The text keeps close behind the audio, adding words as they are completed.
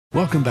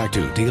Welcome back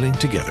to Dealing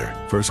Together.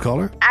 First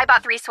caller? I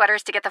bought 3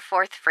 sweaters to get the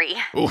 4th free.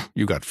 Oh,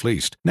 you got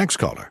fleeced. Next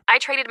caller? I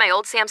traded my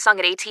old Samsung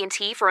at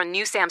AT&T for a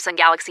new Samsung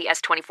Galaxy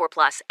S24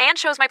 Plus and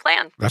chose my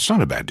plan. That's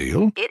not a bad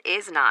deal. It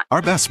is not.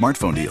 Our best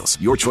smartphone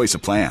deals. Your choice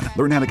of plan.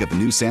 Learn how to get the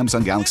new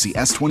Samsung Galaxy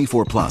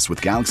S24 Plus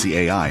with Galaxy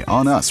AI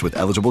on us with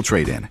eligible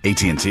trade-in.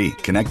 AT&T.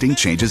 Connecting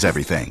changes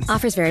everything.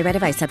 Offers vary by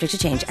device. Subject to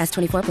change.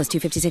 S24 plus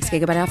 256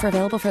 gigabyte offer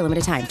available for a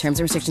limited time. Terms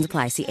and restrictions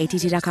apply. See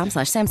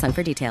att.com/Samsung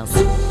for details.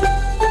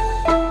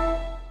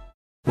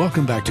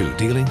 Welcome back to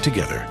Dealing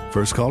Together.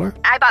 First caller?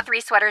 I bought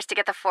 3 sweaters to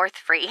get the 4th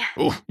free.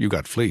 Oh, you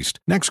got fleeced.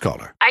 Next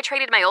caller? I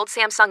traded my old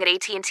Samsung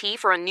at AT&T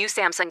for a new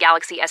Samsung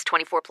Galaxy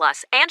S24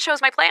 Plus and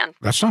chose my plan.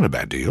 That's not a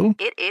bad deal.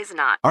 It is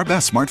not. Our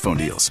best smartphone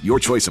deals. Your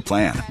choice of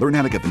plan. Learn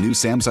how to get the new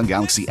Samsung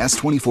Galaxy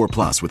S24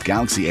 Plus with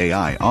Galaxy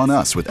AI on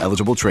us with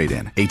eligible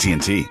trade-in.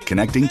 AT&T.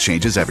 Connecting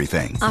changes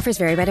everything. Offers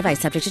vary by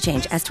device. Subject to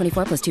change.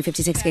 S24 plus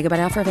 256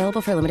 gigabyte offer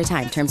available for a limited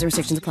time. Terms and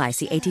restrictions apply.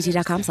 See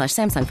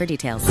att.com/Samsung for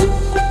details.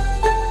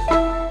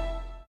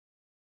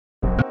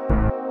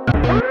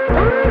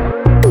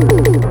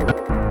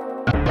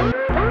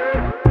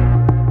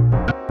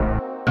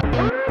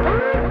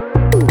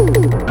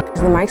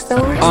 Is the mic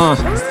still on?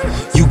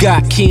 You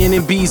got Ken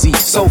and Beezy,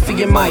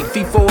 Sophie and Mike,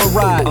 feet for a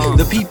ride.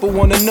 The people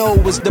wanna know,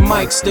 is the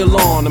mic still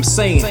on? I'm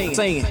saying.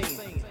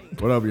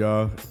 What up,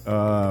 y'all?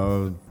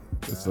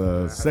 It's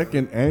a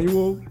second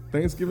annual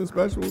Thanksgiving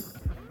special.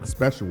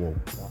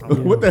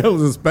 What the hell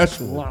is a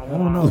special? I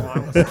don't know.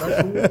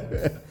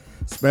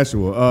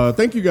 Special.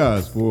 Thank you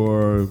guys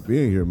for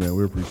being here, man.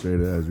 We appreciate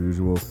it as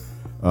usual.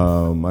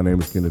 My name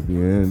is Kenneth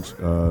Inge,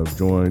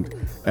 joined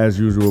as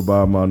usual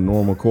by my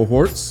normal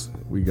cohorts.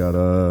 We got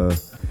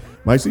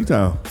Mike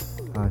Seatown.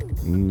 Hi.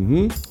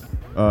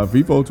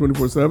 FIFO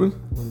 24/7.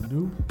 What to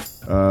do?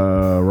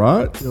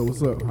 Rod. Yo,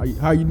 what's up?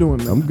 How you doing,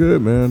 man? I'm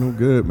good,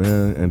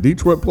 man. And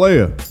Detroit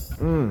player.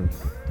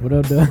 What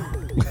up, Doug?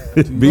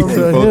 Beat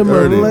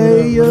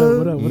Himalaya.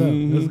 What up?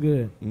 That's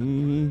good.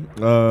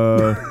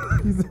 Never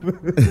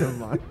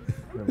mind.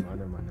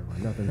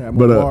 Nothing.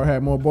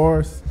 Had more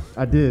bars.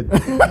 I did.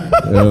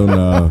 Hell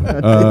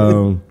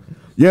no.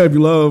 Yeah, if you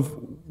love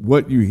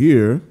what you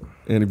hear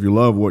and if you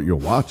love what you're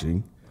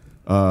watching,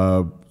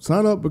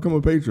 sign up, become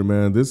a patron,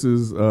 man. This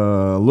is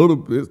a little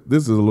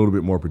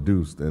bit more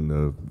produced than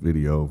the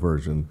video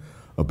version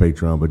of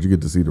Patreon, but you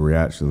get to see the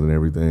reactions and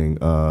everything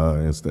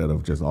instead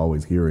of just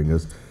always hearing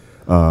us.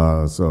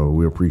 So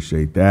we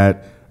appreciate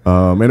that.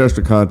 And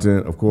extra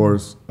content, of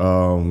course.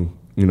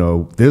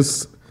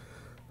 This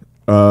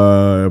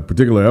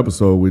particular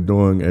episode, we're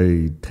doing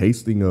a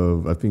tasting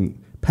of, I think,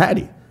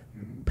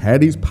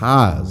 Patty's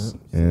Pies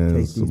and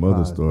Tasty's some other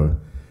Pies, store.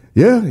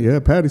 Yeah,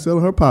 Patty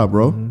selling her pie,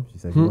 bro. She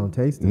said she gonna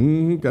taste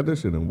it. Got that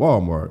shit in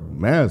Walmart,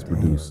 mass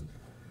produced.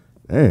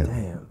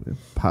 Damn. That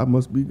pie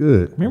must be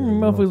good. Remember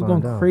motherfuckers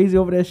going crazy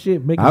over that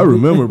shit? I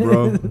remember,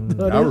 bro.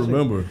 I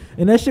remember.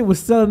 And that shit was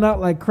selling out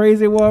like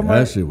crazy at Walmart.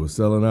 That shit was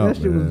selling out, That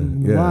shit was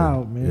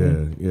wild,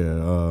 man.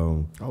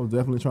 Yeah. I was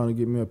definitely trying to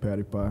get me a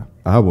patty pie.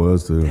 I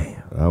was too.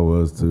 I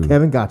was too.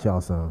 Kevin got y'all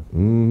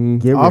some.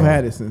 Get I've ready.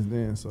 had it since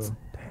then, so.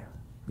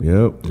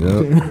 Yep.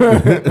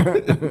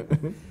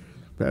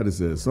 Patty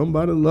said,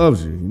 somebody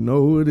loves you. You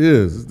know who it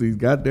is. It's these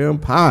goddamn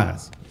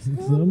pies.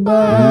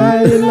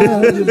 Somebody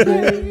loves you,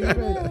 baby.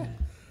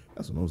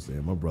 That's what I'm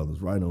saying. My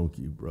brother's right on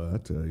cue, bro. I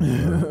tell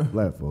you,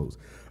 black folks.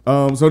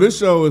 So this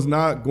show is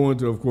not going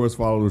to, of course,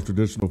 follow the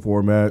traditional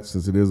format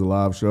since it is a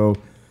live show.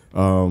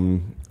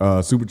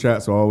 Super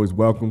chats are always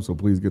welcome, so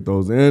please get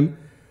those in.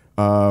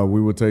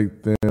 We will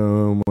take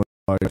them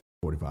like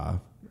 45.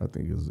 I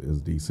think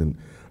is decent.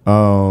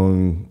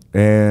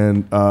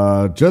 And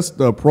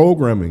just a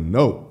programming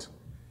note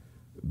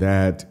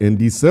that in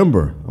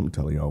December, I'm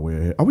telling y'all,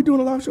 are we doing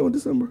a live show in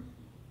December?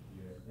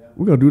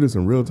 We're going to do this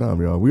in real time,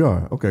 y'all. We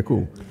are. Okay,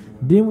 cool.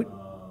 Didn't we?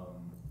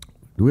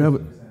 Do we have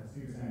it?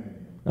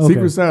 Okay.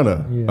 Secret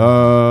Santa. Yeah.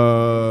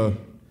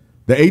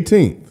 The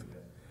 18th.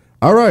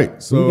 All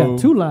right. So We got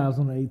 2 lives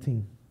on the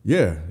 18th.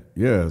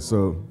 Yeah.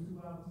 So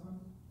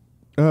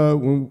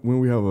when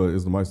we have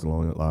is the mic still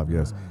on live?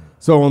 Yes.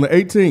 So on the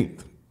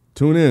 18th,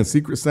 tune in,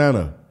 Secret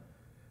Santa.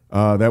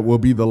 That will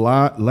be the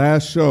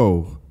last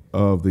show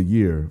of the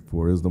year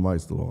for Is the Mic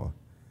Still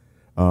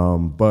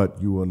On?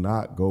 But you will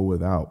not go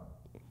without.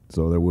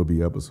 So there will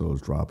be episodes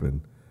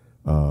dropping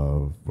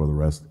for the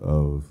rest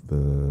of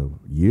the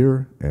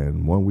year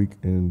and 1 week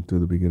into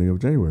the beginning of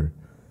January.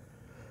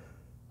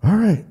 All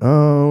right.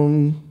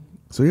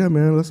 So yeah,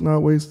 man, let's not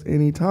waste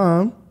any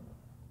time.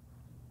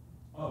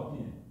 Oh,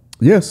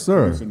 yeah. Yes,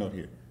 sir. There's a note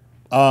here.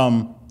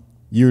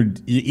 You're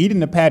eating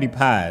the patty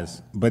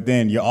pies, but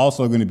then you're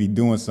also going to be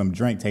doing some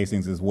drink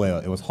tastings as well.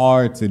 It was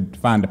hard to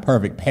find the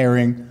perfect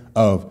pairing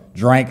of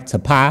drink to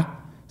pie.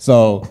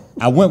 So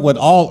I went with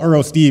all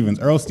Earl Stevens.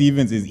 Earl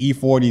Stevens is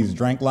E40's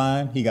drink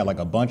line. He got like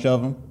a bunch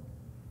of them.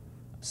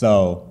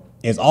 So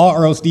it's all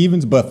Earl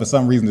Stevens, but for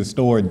some reason the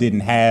store didn't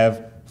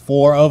have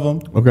 4 of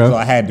them. Okay. So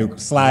I had to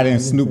slide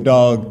in Snoop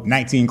Dogg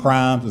 19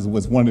 Crimes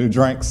was one of the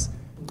drinks.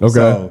 Okay.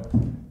 So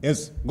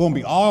it's going to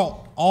be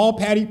all all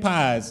patty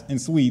pies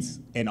and sweets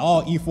and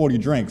all E40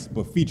 drinks,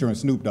 but featuring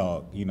Snoop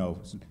Dogg. You know.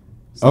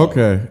 So,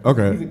 Okay.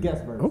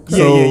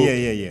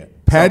 Yeah.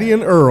 Patty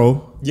and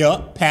Earl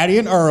Yup, Patty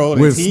and Earl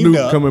they with teamed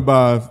Snoop up. coming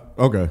by.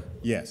 Okay.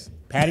 Yes,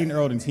 Patty and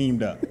Earl then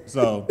teamed up.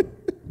 So,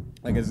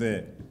 like I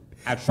said,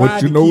 I tried What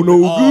to you know, keep no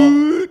it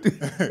all.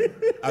 good.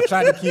 I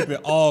tried to keep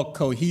it all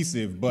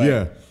cohesive, but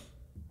Yeah.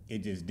 it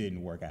just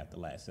didn't work out the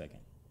last second.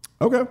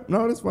 Okay.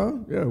 No, that's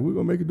fine. Yeah, we're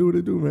gonna make it do what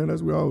it do, man.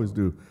 That's what we always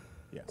do.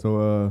 Yeah.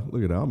 So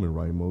look at that. I'm in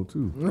right mode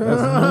too.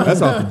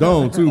 That's off the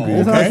dome too, B.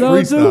 Okay. That's Dome,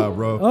 freestyle, too?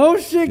 bro. Oh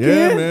shit,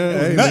 Yeah, kid. man.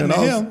 Hey, nothing man.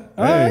 to him.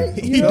 Hey,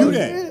 He do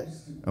that.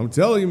 I'm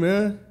telling you,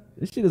 man.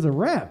 This shit is a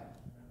rap.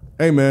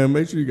 Hey, man,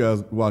 make sure you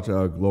guys watch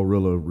our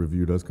Glorilla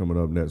review. That's coming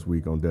up next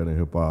week on Dead and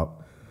Hip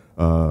Hop.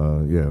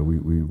 Yeah, we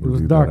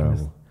reviewed that Darkness.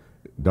 album.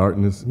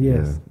 Darkness?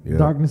 Yes. Yeah.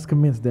 Darkness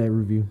commenced that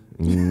review.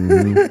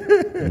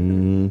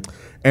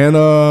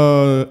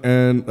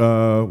 And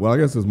well, I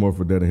guess it's more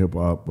for Dead and Hip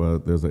Hop,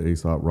 but there's an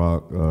Aesop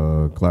Rock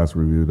class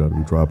review that'll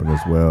be dropping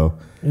as well.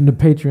 In the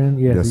Patreon,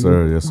 yes. Yes,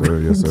 sir. Yes, sir.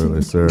 Yes, sir.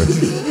 Yes,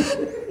 sir.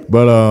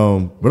 But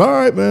all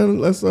right, man.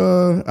 Let's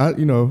I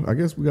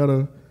guess we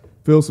gotta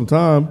fill some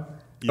time.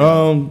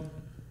 Yeah.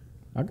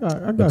 I got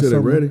Until they're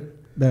something ready.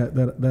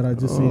 that I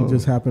just seen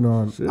just happen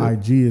on shit.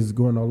 IG. Is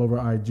going all over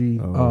IG.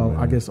 Oh,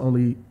 I man. guess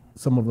only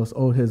some of us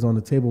old heads on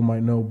the table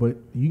might know, but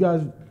you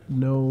guys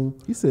know.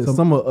 He said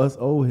some of us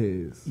old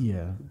heads.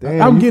 Yeah,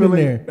 Damn, I'm you getting feel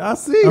there. like- I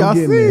see. I'm I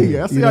getting see.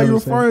 there. I see You know how you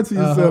what I'm referring to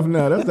saying? yourself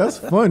now. That's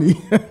funny.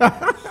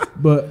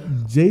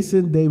 But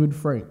Jason David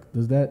Frank,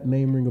 does that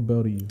name ring a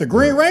bell to you? The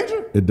Green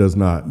Ranger? It does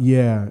not.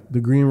 Yeah,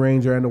 the Green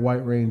Ranger and the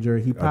White Ranger.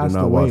 He I did passed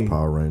not away. watch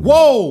Power Rangers.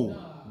 Whoa!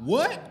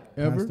 What?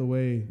 Passed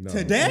away.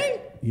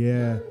 Today?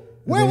 Yeah.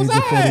 Where At the was age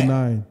of I at?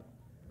 49.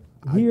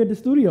 Here at the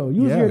studio.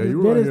 You was here at the you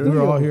were Dead here. We were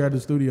studio. all here at the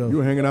studio. You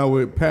were hanging out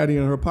with Patty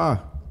and her pie.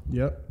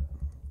 Yep.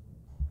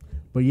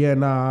 But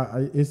yeah,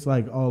 it's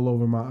like all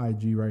over my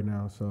IG right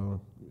now. So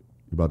You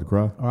about to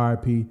cry?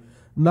 RIP.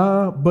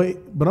 Nah, but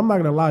I'm not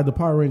gonna lie. The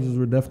Power Rangers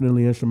were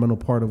definitely an instrumental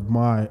part of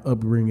my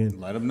upbringing.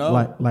 Let 'em know.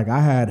 Like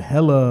I had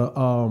hella,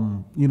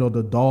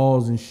 the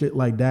dolls and shit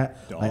like that.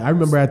 Like I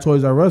remember at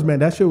Toys R Us, man,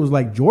 that shit was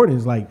like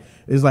Jordans. Like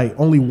it's like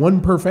only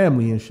one per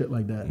family and shit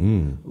like that.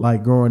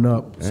 Like growing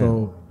up. Damn.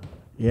 So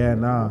yeah,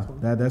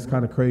 that's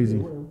kind of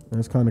crazy.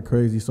 That's kind of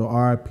crazy. So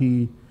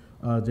RIP,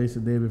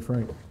 Jason David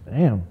Frank.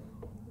 Damn.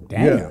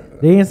 Yeah.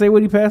 They didn't say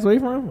what he passed away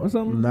from or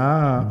something?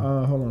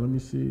 Nah, hold on, let me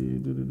see.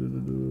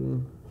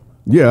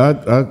 Yeah.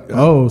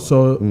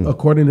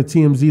 According to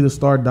TMZ, the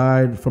star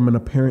died from an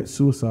apparent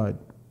suicide.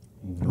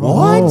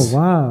 What? Oh,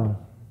 wow.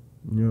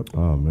 Yep.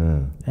 Oh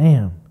man.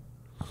 Damn.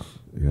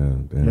 Yeah.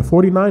 Damn. Yeah,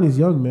 49 is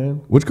young, man.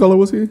 Which color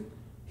was he?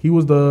 He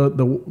was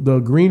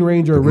the Green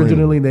Ranger The green.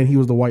 originally, then he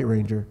was the White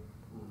Ranger.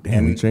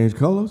 Damn. He changed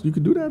colors. You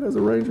could do that as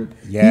a ranger.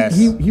 Yes.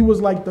 He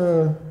was like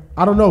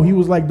I don't know, he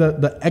was like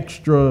the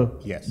extra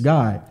Yes.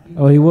 guy.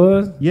 Oh, he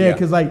was? Yeah, Yeah.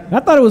 because like I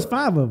thought it was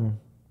 5 of them.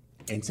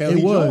 Until it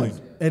he was.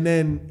 joined. And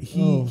then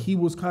he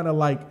was kind of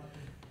like,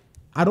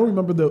 I don't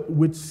remember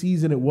which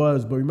season it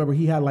was, but remember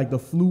he had like the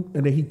flute,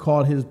 and then he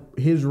called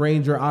his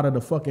ranger out of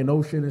the fucking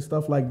ocean and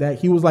stuff like that.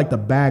 He was like the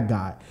bad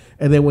guy,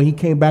 and then when he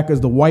came back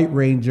as the White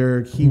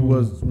Ranger, he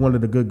was one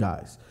of the good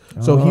guys.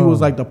 So he was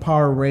like the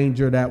Power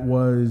Ranger that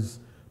was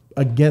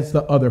against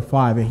the other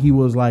 5, and he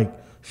was like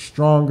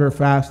stronger,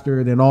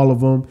 faster than all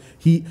of them.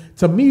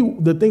 To me,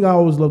 the thing I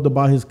always loved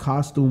about his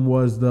costume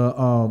was the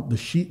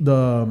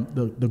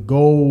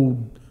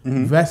gold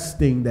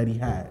vesting that he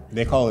had.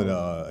 They call it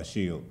a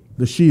shield.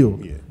 The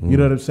shield. Yeah. You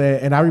know what I'm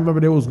saying? And I remember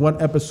there was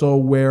one episode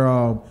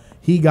where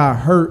he got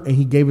hurt and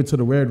he gave it to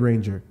the Red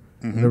Ranger.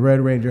 The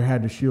Red Ranger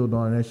had the shield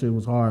on. That shit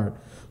was hard.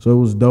 So it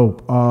was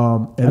dope. And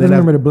I then just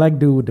remember the black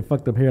dude with the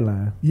fucked up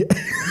hairline.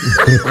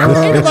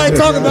 Everybody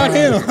talk about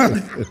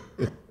him.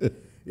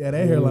 Yeah,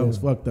 that hairline was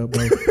fucked up,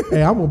 bro.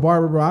 Hey, I'm a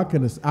barber, bro. I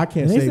can't And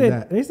say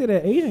that. They said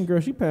that Asian girl,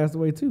 she passed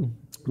away too.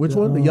 Which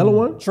one? The yellow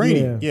one?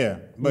 Trini, Yeah. yeah.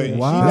 But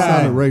Wow. she That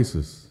died. sounded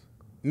racist.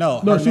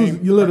 No, No, her she was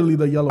name- literally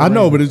the yellow. I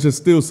know, Ranger. but it just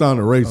still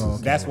sounded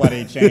racist. That's why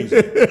they changed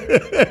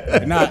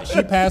it. Nah,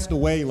 she passed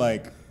away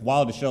like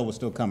while the show was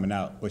still coming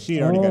out, but she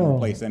had already got Oh.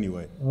 replaced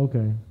anyway.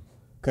 Okay.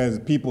 Because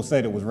people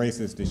said it was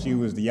racist that she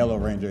was the Yellow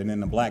Ranger and then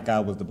the black guy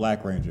was the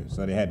Black Ranger,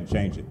 so they had to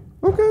change it.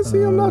 Okay, see,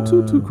 I'm not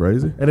too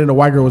crazy. And then the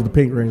white girl was the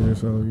Pink Ranger.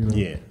 So you know.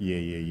 Yeah.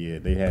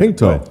 They had Pink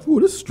toe. but Ooh,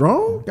 this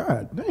strong.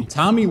 God dang.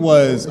 Tommy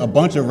was a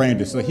bunch of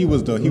Rangers, so he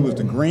was the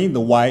green, the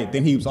white.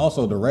 Then he was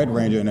also the Red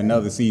Ranger in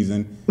another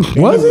season.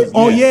 Then Was he it?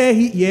 Oh yeah,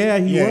 he was. And Yeah,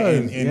 he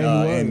was.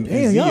 and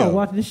Damn, y'all Zeo.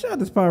 watching the shot,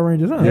 this Power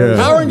Rangers, huh? Yeah.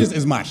 Power Rangers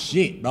is my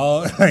shit,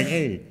 dog. Like,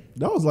 hey,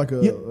 That was like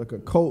a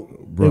cult.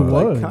 Bro, It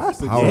was.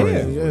 Classic. Power Yeah,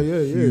 Rangers yeah,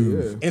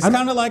 yeah. it's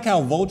kind of like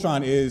how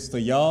Voltron is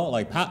to y'all.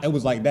 Like it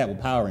was like that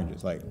with Power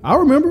Rangers. Like I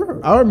remember.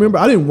 I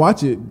didn't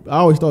watch it. I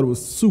always thought it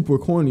was super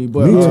corny,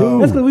 but Me too.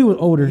 That's because we was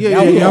older. Yeah,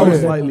 I was yeah.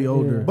 slightly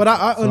older. But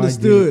I So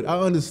understood. I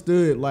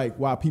understood like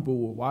why people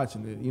were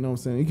watching it. You know what I'm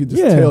saying? You could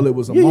just Yeah. tell it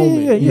was a Yeah,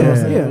 moment. Yeah, you know what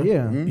I'm yeah,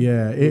 saying?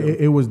 yeah. Yeah,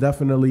 it was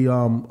definitely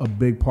a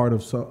big part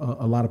of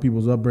a lot of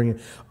people's upbringing.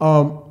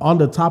 On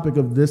the topic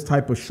of this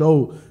type of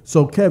show,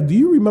 so Kev, do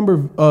you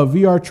remember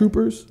VR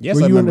Troopers? Yes,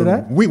 Were I you into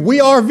remember. that? We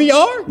are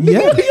VR.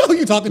 Yeah. Who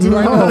you talking to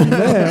right Oh now?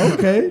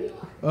 man,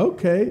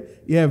 okay.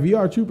 Yeah,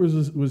 VR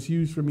Troopers was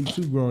huge for me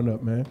too growing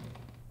up, man.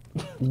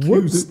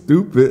 You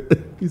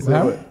stupid. He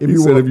said, What? He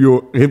said if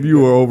you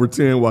were over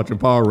 10 watching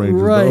Power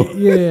Rangers, Right? though.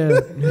 Yeah.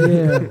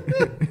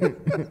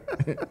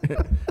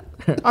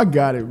 I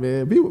got it,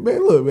 man. People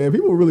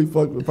really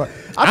fucked with.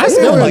 I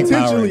still like Power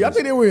intentionally. I Rangers.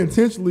 think they were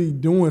intentionally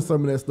doing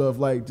some of that stuff,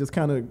 like just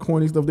kind of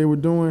corny stuff they were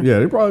doing. Yeah,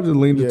 they probably just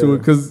leaned into Yeah. it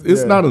because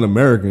it's Yeah. not an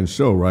American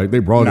show, right? They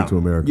brought No. it to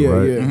America, Yeah,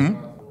 right? yeah.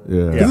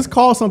 Yeah. Because it's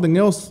called something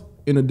else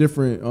in a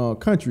different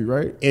country,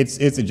 right? It's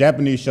a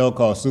Japanese show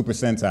called Super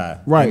Sentai.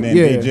 Right, And then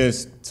yeah. they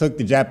just took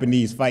the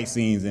Japanese fight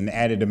scenes and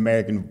added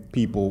American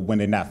people when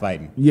they're not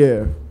fighting.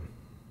 Yeah.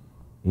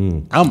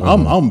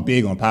 I'm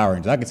big on Power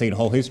Rangers. I can tell you the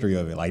whole history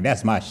of it. Like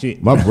that's my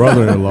shit. My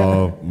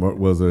brother-in-law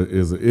is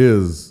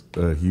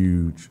a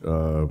huge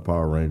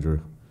Power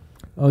Ranger.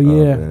 Oh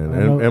yeah.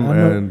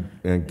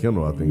 And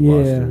Kendall, I think, Yeah.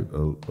 watched it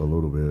a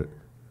little bit.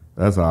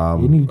 That's how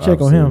You need to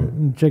check on him.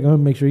 You need to check on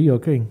him, make sure he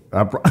okay.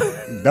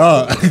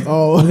 Duh.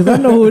 Oh, Because I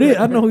know who it is.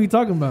 I know who you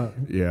talking about.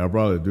 Yeah, I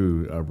probably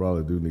do. I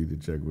probably do need to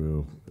check with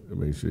him and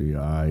make sure he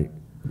all right.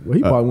 well,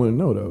 he probably wouldn't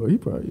know though. He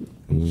probably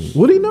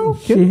would he know?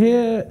 She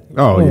had.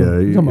 Oh, yeah.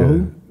 You talking about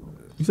who?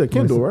 You said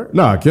Kendall, right?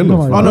 Nah,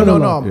 Kendall's No, fine. no.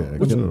 Yeah,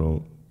 Kendall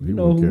don't. He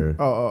know wouldn't who? care.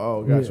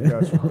 Oh,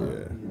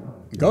 gotcha.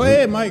 Go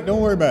ahead, Mike.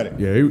 Don't worry about it.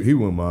 Yeah, he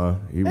wouldn't mind.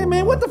 Hey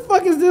man, what the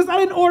fuck is this? I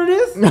didn't order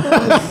this.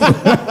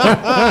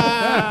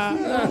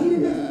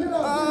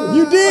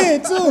 You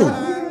did too.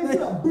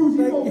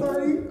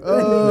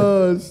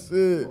 Oh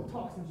shit!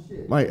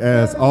 My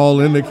ass all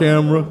in the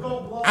camera.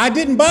 I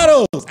didn't buy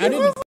those. I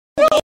didn't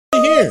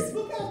here.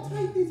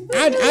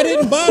 I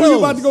didn't buy Who those. you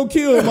about to go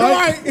kill,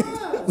 Mike?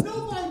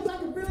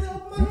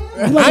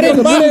 I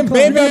didn't buy them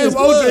baby ass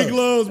OJ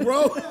gloves. gloves,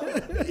 bro.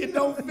 It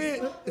don't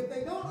fit.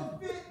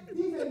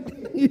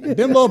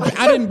 Them little.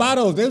 I didn't buy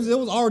those. It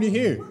was already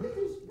here.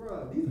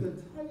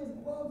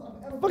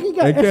 Fuck, you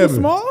got Hey, extra Kevin.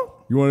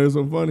 small? You want to hear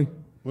something funny?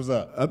 What's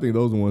up? I think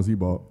those are the ones he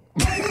bought.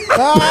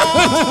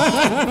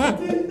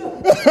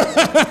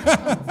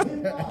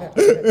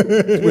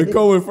 When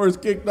Cohen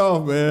first kicked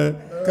off, man,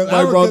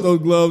 I brought those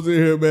gloves in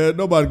here, man.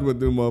 Nobody could put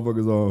them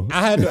motherfuckers on.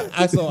 I had to.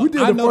 I saw. We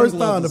did I the know first these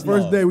gloves time, are the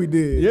first small. day we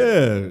did.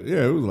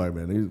 Yeah, it was like,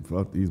 man,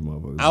 fuck these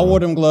motherfuckers. I wore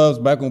them gloves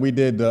back when we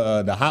did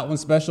the hot one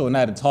special, and I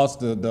had to toss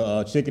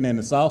the chicken in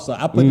the sauce. So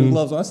I put the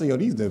gloves on. I said, "Yo,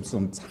 these are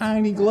some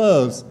tiny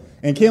gloves."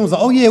 And Kim was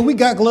like, "Oh yeah, we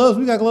got gloves.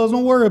 We got gloves.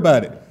 Don't worry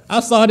about it." I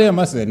saw them.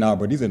 I said, "Nah,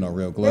 bro, these ain't no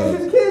real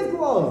gloves." Kids'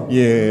 gloves.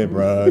 Yeah,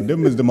 bro,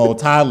 them is the old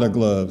toddler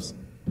gloves.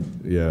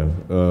 Yeah.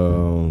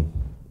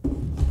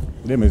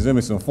 Them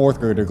is some fourth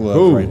grader gloves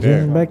Ooh. right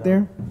there. Back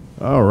there.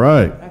 All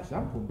right. Actually,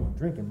 I'm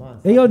drinking mine.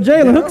 Hey yo,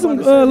 Jayla, hook some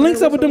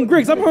links up with them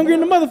Greeks. I'm hungry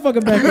in the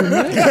motherfucker back there,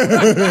 man.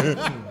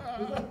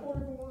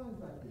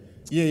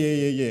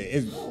 Yeah.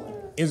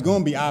 It's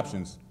gonna be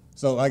options.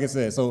 So like I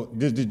said, so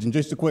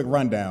just a quick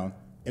rundown.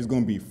 It's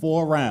gonna be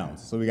 4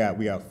 rounds. So we got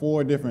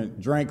 4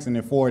 different drinks and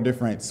then 4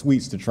 different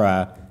sweets to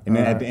try. And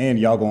then at the end,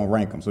 y'all gonna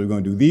rank them. So we're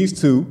gonna do these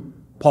 2,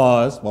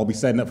 pause while we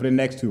setting up for the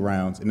next 2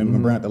 rounds, and then we're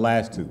gonna bring out the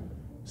last 2.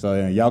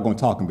 So y'all gonna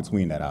talk in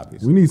between that,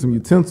 obviously. We need some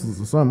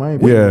utensils or something. I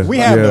ain't Yeah. We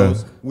have Yeah.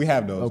 those. We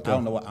have those. Okay. I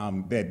don't know what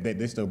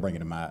they're still bringing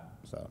them out.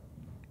 So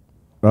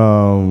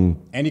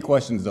any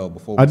questions though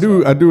before we I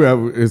do start? have.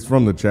 It's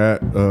from the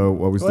chat.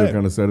 While we still ahead.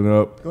 kind of setting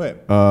up. Go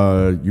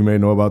ahead. You may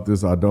know about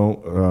this. I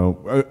don't.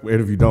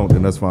 And if you don't,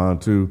 then that's fine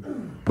too.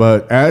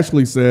 But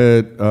Ashley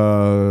said,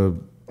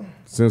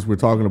 since we're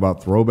talking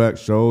about throwback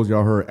shows,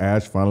 y'all heard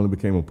Ash finally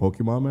became a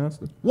Pokemon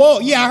master. Whoa,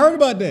 yeah, I heard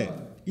about that.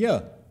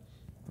 Yeah.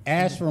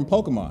 Ash from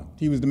Pokemon.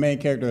 He was the main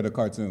character of the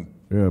cartoon.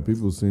 Yeah,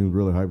 people seem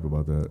really hyped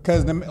about that.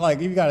 Because,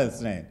 you got to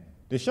understand,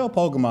 the show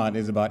Pokemon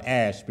is about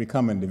Ash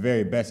becoming the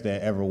very best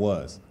that ever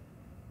was.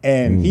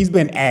 And he's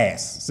been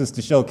ass since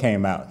the show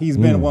came out. He's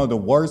been one of the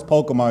worst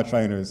Pokemon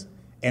trainers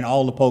in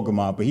all the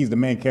Pokemon, but he's the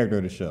main character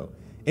of the show.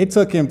 It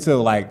took him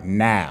till,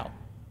 now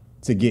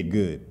to get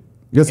good.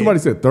 Yeah, somebody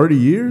said 30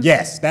 years?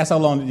 Yes, that's how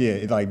long,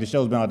 the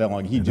show's been out that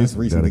long. He just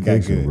recently got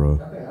Dedication, good. bro.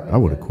 I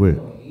would have quit.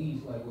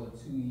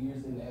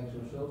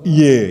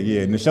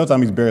 Yeah. In the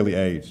Showtime, he's barely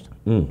aged.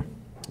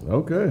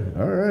 Okay,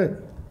 all right.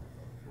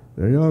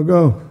 There y'all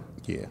go.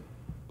 Yeah.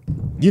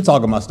 You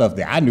talking about stuff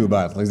that I knew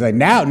about. It's like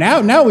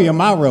now we in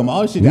my realm.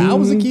 All shit that I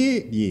was a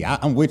kid. Yeah,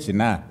 I'm with you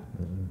now.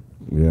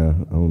 Yeah,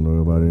 I don't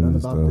know about any of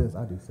this About this,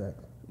 stuff. I do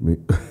sex. Me-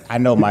 I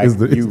know, Mike. Is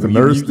the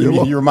nurse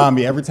still you remind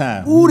me every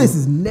time. Ooh, this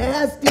is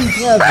nasty,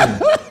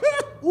 Kevin.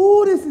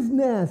 Ooh, this is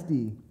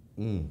nasty.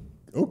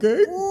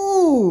 Okay.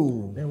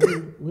 Ooh. And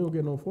we don't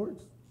get no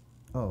forks.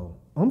 Oh,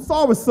 I'm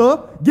sorry,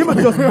 sir. Give me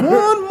just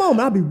one moment.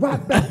 I'll be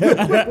right back.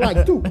 Quick,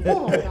 like 2.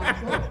 Hold on.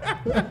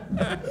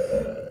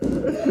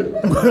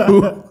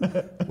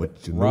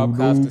 What you Rob know,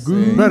 Costa no said.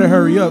 good. Better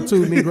hurry up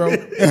too,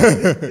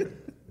 Negro.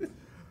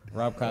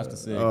 Rob Costa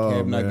said, Oh,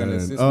 "Kev not gonna man.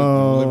 assist with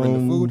delivering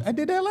the food." I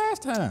did that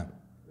last time.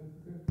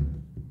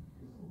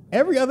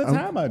 Every other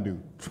time I do.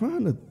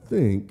 Trying to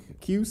think.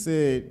 Q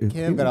said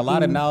Kev got a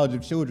lot of knowledge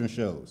of children's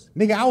shows.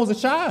 Nigga, I was a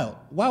child.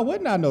 Why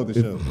wouldn't I know the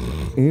show?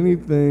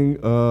 Anything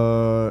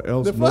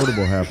else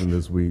notable happened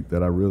this week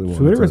that I really want to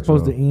Twitter touch was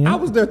supposed on? to end. I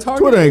was their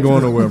target. Twitter ain't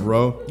going nowhere,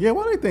 bro. Yeah,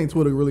 why do they think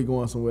Twitter really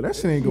going somewhere? That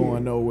shit ain't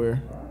going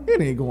nowhere.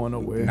 It ain't going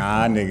nowhere.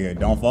 Nah, nigga,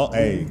 don't fall.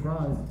 Hey,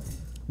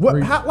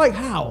 What? How? Like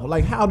how?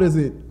 Like how does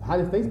it? How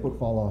did Facebook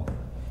fall off?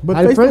 But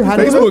How did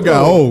Facebook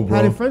got old, bro.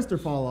 How did Friendster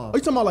fall off? Are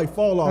you talking about like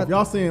fall off?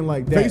 Y'all saying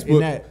like that Facebook-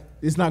 and that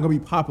it's not gonna be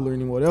popular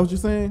anymore? That's what you're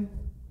saying?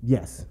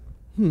 Yes.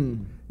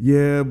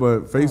 Yeah,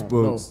 but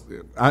Facebook's.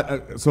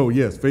 So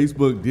yes,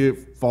 Facebook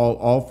did fall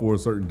off for a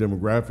certain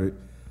demographic,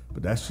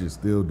 but that shit's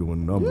still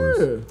doing numbers.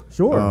 Yeah.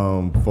 Sure.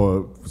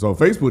 So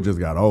Facebook just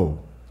got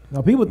old.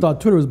 No, people thought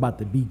Twitter was about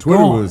to be Twitter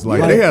gone. was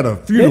like they had a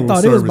funeral They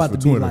thought it was service about for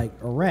to be Twitter. like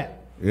a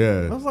wrap. I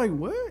Yeah. was like,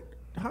 what?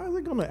 How is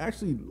it gonna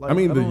actually? Like, I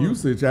mean, the don't-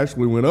 usage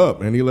actually went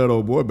up, and he let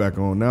old boy back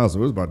on now,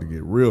 so it's about to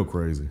get real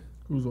crazy.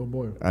 Who's old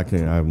boy?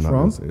 I'm not Trump?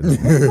 gonna say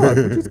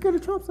that. Just get a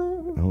Trump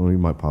saying. I don't know, he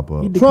might pop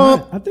up. He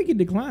declined. I think he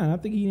declined. I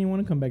think he didn't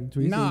want to come back to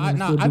Twitter. nah, He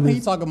nah. still I do think his-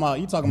 you talking about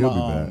He'll be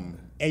back.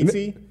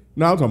 AT.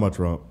 No, I'm talking about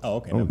Trump. Oh,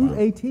 okay. Oh, never Who's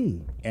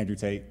mind. AT? Andrew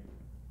Tate.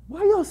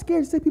 Why are y'all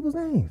scared to say people's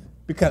names?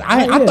 Because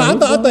I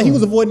thought he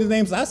was avoiding his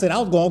name, so I said I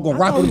was going to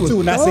rock with him too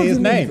and not say his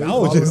name. I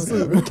was just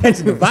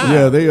catching the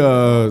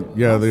vibe.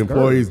 Yeah, the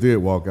employees did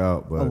walk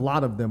out, but A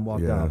lot of them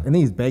walked Yeah. out, and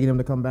then he's begging him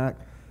to come back.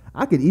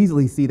 I could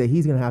easily see that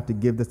he's gonna have to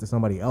give this to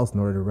somebody else in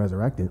order to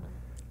resurrect it.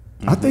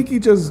 I think he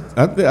just,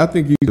 I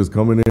think he's just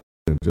coming in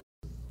and just.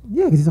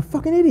 Yeah, because he's a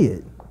fucking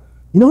idiot.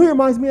 You know who he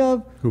reminds me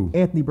of? Who?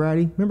 Anthony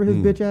Brady. Remember his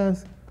bitch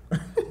ass?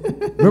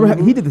 Remember how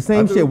he did the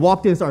same do. shit,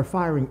 walked in and started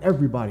firing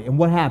everybody. And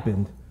what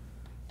happened?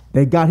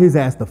 They got his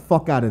ass the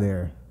fuck out of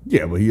there.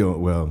 Yeah, but he don't.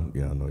 Well,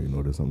 yeah, I know you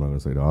know this. I'm not gonna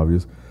say the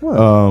obvious.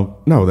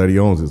 What? No, that he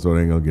owns it, so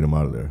they ain't gonna get him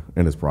out of there,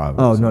 and it's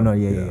private. Oh, so, no,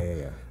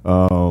 yeah.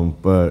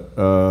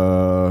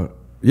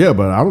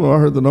 But I don't know. I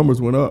heard the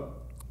numbers went up.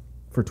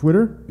 For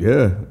Twitter?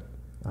 Yeah,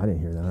 I didn't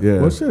hear that.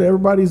 yeah. Well, shit,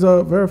 everybody's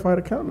a verified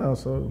account now,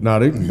 so. Nah,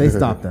 They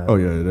stopped that. Oh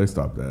yeah, they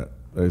stopped that.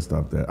 They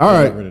stopped that. All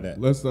right, got rid of that.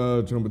 let's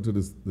jump into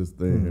this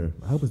thing here.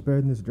 I hope it's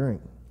better than this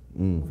drink.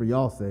 For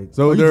y'all's sake.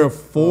 So there are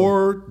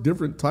 4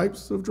 different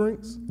types of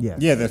drinks. Yes.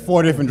 Yeah, there's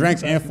 4 different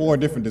drinks and 4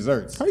 different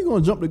desserts. How you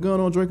gonna jump the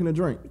gun on drinking a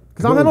drink?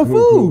 Because I don't have no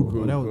food.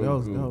 Oh, that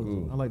was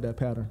I like that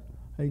pattern.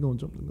 How you gonna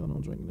jump the gun on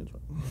drinking a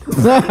drink?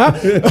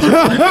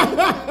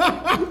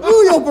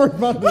 Ooh, your birth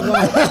about to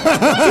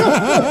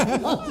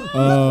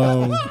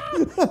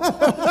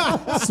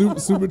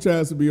Super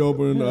chats will be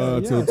open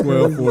till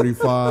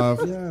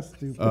 12:45. Yeah,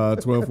 stupid.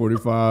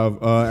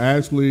 12:45.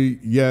 Ashley,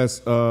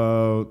 yes.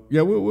 Yeah,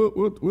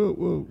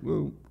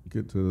 we'll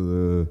get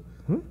to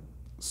the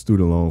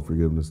student loan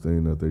forgiveness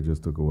thing that they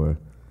just took away.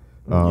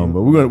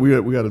 But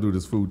we got to do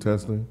this food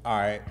testing. All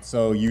right,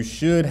 so you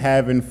should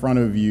have in front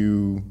of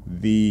you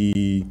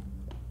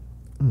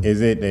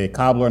is it the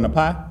cobbler and the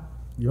pie?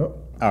 Yep.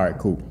 All right,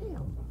 cool.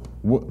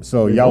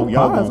 So y'all pies,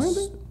 gonna ain't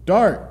they?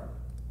 start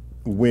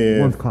with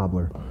One's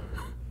cobbler.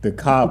 the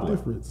cobbler.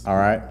 difference? All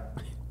right.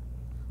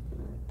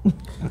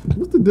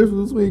 What's the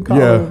difference between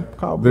Yeah,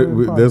 cobbler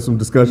and pie? there's some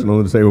discussion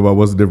on the table about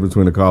what's the difference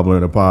between a cobbler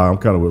and a pie. I'm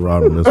kind of with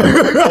Rod on this one.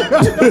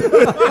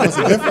 What's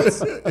the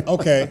difference?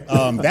 Okay,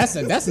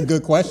 that's a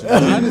good question.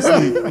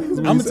 Honestly,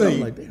 I'm gonna tell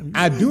you,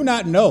 I do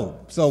not know.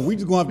 So we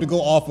just gonna have to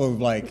go off of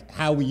like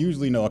how we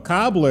usually know. A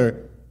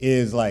cobbler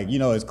is like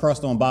it's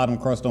crust on bottom,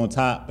 crust on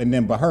top, and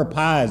then but her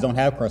pies don't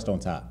have crust on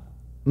top.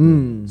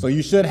 So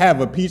you should have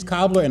a peach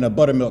cobbler and a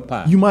buttermilk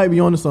pie. You might be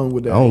onto something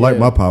with that. I don't like yeah.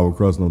 my pie with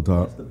crust on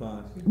top.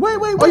 Wait.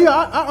 Oh yeah,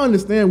 I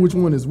understand which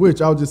one is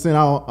which. I was just saying,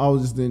 I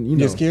was just then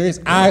Just curious.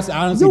 I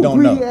honestly Yo,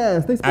 don't know. greedy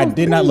ass. They I supposed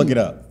did to not be. look it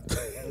up.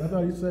 I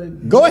thought you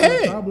said. Go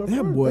ahead. That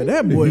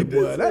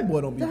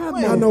boy don't be.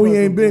 I know he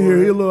ain't been here.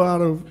 He a little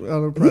out of He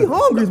practice.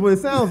 hungry is what it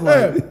sounds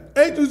like.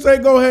 Ain't you say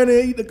go ahead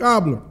and eat the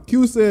cobbler?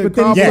 Q said But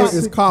then cobbler Yes,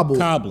 is cobbled.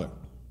 Cobbler.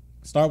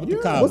 Start with the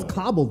cobbler. What's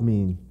cobbled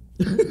mean?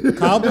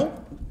 Cobble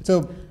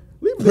to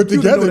Leave put the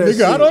Q to together, know that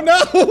nigga. I shit. don't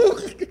know.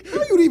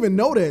 How you even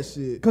know that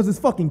shit? Because it's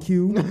fucking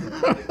Q.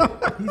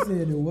 He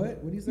said what?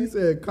 What did he say? He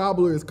said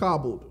cobbler is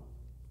cobbled.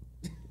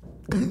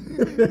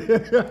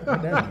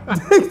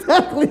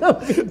 Exactly.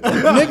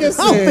 Nigga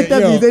said, I don't think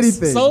that means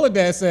anything.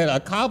 Soledad said a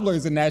cobbler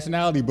is a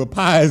nationality, but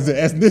pie is the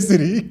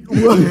ethnicity.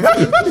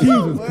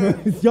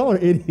 Jesus, y'all are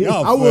idiots.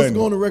 Y'all I was funny.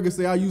 going to record and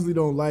say I usually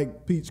don't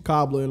like peach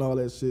cobbler and all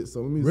that shit.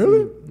 So let me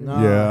Really? see.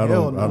 Nah, Yeah, I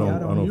hell don't no.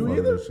 fuck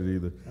with that shit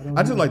either.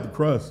 I just like the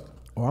crust.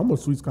 Oh, I'm a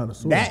sweets kind of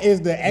sweet. That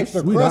is the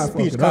extra sweet. I crust fuck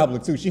peach it up. cobbler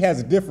too. She has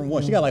a different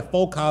one. She got like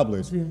 4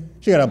 cobblers.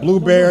 She got a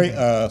blueberry,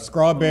 a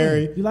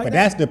strawberry, You like but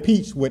that? that's the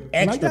peach with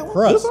extra that one?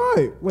 crust. That's all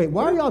right. Wait,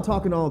 why are y'all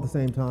talking all at the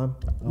same time?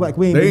 Like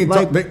we They ain't, ain't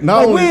like, talk- they- not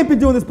like only- we ain't been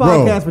doing this Bro,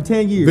 podcast for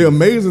 10 years. The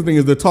amazing thing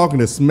is they're talking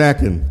and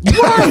smacking at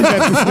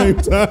the same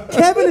time.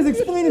 Kevin is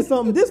explaining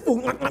something. This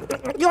fool.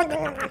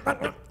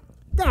 God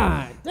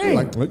damn.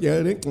 Like, yeah, I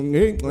ain't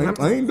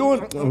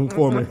doing it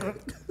for me.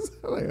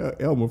 Like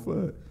Elmer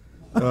Fudd.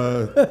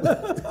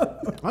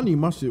 I need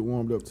my shit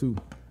warmed up too.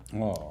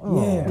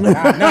 Oh. Yeah.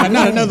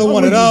 Not another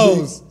one of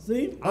those.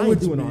 See? I ain't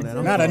doing all that.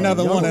 Not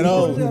another one of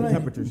those.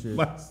 Temperature shit.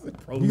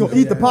 You gonna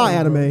eat the pie,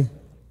 anime?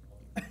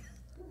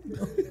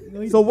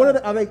 So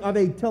what are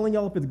they telling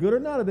y'all if it's good or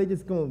not? Or are they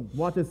just gonna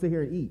watch us sit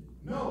here and eat?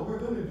 No, they're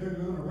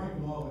gonna rank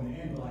them all in the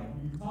end. Like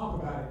you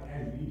talk about it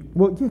as you eat.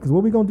 Well, yeah, because what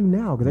are we gonna do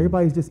now? Because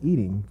everybody's just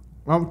eating.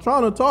 I'm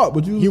trying to talk,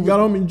 but you got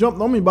on me and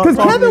jumped on me about Because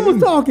talking. Kevin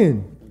was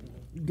talking.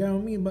 You got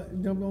on me,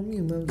 but jump on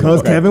me.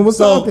 Because Kevin was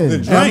talking.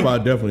 That's why I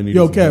definitely need.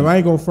 Yo, Kev, I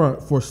ain't gonna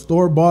front. For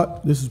store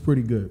bought, this is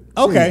pretty good.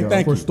 Okay,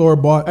 thank you. For store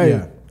bought, Hey,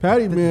 yeah.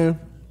 Patty, man.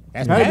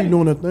 That's Patty Patty. be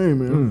doing that thing,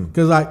 man.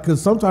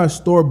 Because sometimes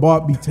store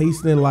bought be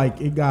tasting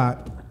like it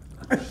got.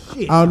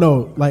 I don't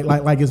know,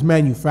 like it's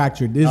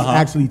manufactured. This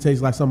actually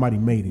tastes like somebody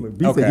made it.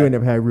 B said you ain't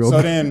never had real.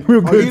 So then, real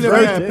Oh, good you never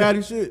drink. had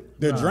Patty shit?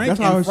 the drink That's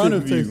how in it front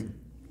should of be you tasting.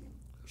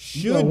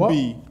 should what?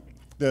 be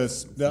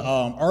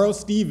the Earl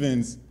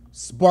Stevens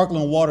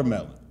sparkling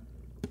watermelon.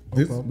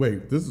 This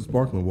is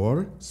sparkling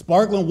water.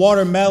 Sparkling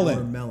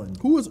watermelon.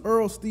 Who is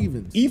Earl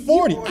Stevens? E40.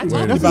 I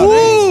talked That's about that.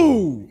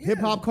 Woo! Hip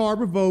hop card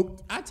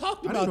revoked. I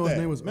talked I didn't about know his that.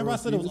 name was Remember, Earl I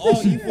said it was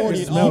Stevens. all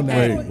E40 and all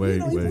Patty.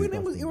 Wait.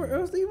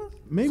 Earl Stevens?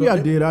 Maybe I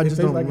did. I just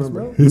don't like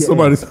remember.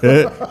 Somebody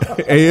said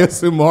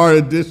ASMR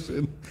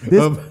edition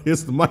of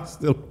It's the Mic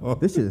Still On.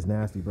 This shit is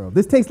nasty, bro.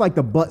 This tastes like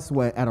the butt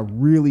sweat at a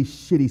really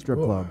shitty strip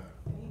club.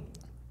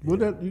 What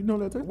that? You know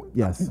that taste?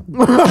 Yes.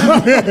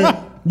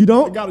 You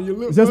don't? Got on your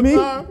lips. Just me?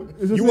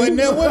 You wasn't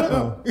there with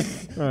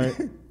him? All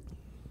right.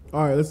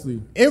 All right, let's see.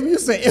 If you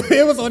say if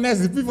it was on that,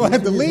 people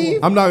had to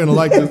leave. I'm not gonna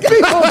like this.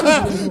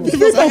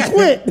 People don't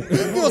quit.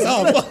 People was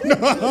all fuck no.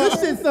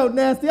 This shit's so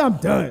nasty. I'm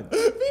done.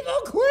 People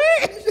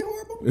quit.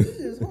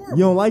 You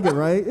don't like it,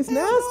 right? It's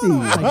nasty.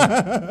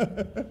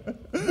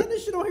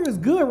 This shit on here is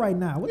good right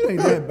now. What It the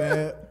ain't that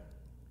bad.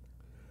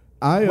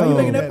 I Why you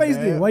making that that face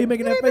bad. then? Why you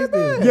making that face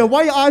then? Yeah,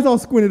 why your eyes all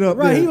squinted up?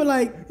 Right, there? he was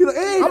like, He like,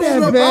 ain't I'm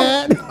that sure,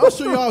 bad. I'm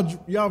sure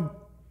y'all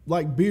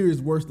like beer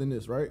is worse than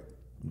this, right?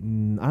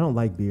 I don't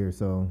like beer,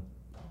 so.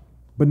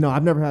 But no,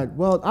 I've never had.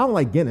 Well, I don't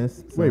like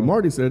Guinness. So. Wait,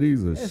 Marty said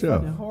he's a that's chef.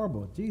 fucking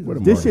horrible. Jesus. What a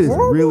This shit is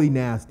Marty. really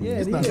nasty. Yeah,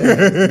 It's it not-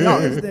 is.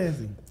 Y'all, it's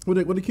nasty.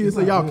 What the kids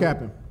say? Y'all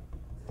capping?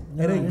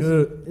 It ain't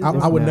good. it's I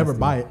would nasty. never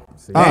buy it.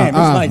 Damn, it's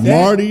like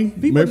that. Marty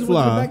People just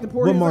want to go back McFly, to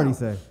pour What this Marty out.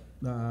 say?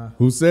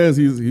 who says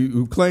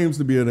who claims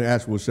to be an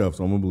actual chef,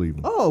 so I'm gonna believe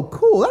him. Oh,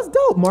 cool. That's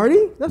dope,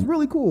 Marty. That's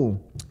really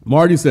cool.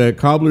 Marty said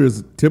cobbler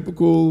is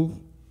typical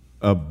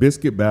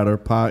biscuit batter.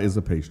 Pie is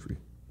a pastry.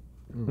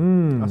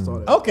 I saw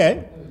that.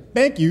 Okay.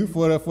 Thank you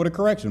for the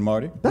correction,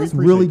 Marty. We That's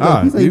appreciate really it.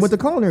 dope. He said he these- went to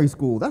culinary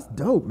school. That's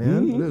dope,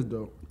 man. It is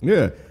dope.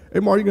 Yeah. Hey,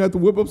 Marty, you gonna have to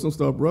whip up some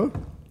stuff, bro.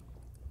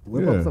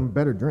 Whip Yeah. up some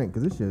better drink,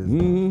 because this shit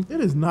is. It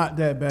is not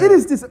that bad. It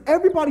is just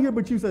everybody here,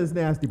 but you said it's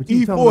nasty. But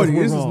you telling us E40.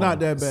 we're This is wrong. not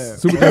that bad.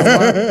 Super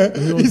Cats,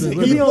 He's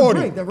He don't E40.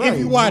 drink, that's right. If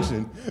you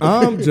watching.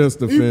 I'm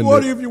just offended.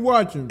 E40 if you're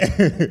watching.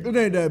 It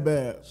ain't that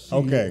bad.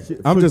 Okay.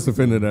 I'm just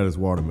offended that it's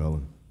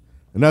watermelon,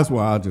 and that's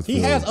why I just. He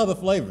feel, has other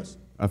flavors.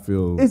 I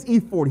feel It's E40. He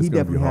it's gonna be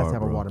definitely has hard, to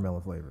have a bro.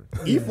 watermelon flavor.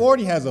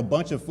 E40 has a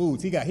bunch of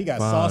foods. He got Fine.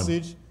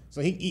 sausage. So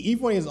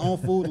E40 has his own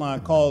food line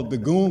called the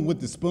Goon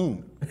with the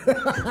Spoon.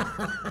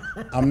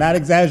 I'm not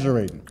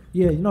exaggerating.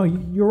 Yeah, no,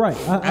 you're right.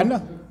 I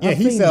know. Yeah, I've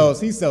he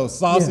seen sells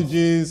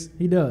sausages.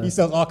 he does. He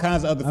sells all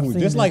kinds of other I've foods,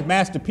 seen just that. like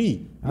Master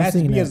P. I've Master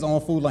seen P has that. his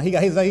own food line. He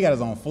got his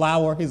own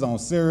flour, his own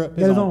syrup,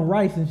 Got his own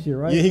rice and shit,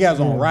 right? Yeah, he got his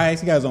own rice.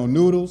 He got his own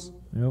noodles.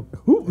 Yep.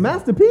 Who?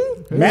 Master P?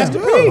 Master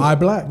P. Eye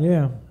black.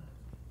 Yeah.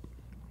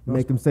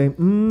 Make him say,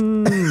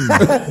 mmm.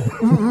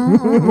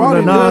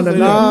 Marty nah, does say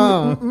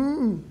nah, that.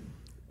 nah.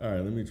 All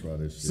right, let me try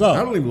this shit. So- I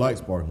don't even like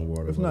sparkling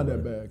water. It's not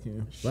that bad,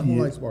 Ken. I don't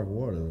like sparkling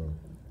water though.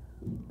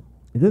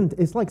 It doesn't,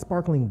 it's like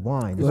sparkling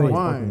wine. It's Like like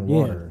wine. sparkling Yeah.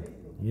 water.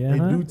 Yeah. It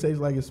huh? do taste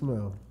like it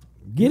smell.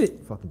 Get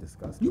it. Fucking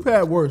disgusting. You've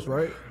had worse,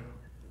 right?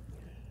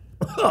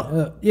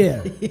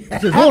 Yeah.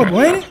 It's just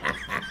horrible, ain't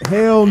it?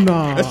 Hell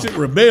no. That shit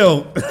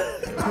rebelled.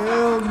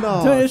 Hell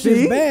no. Tell you this shit's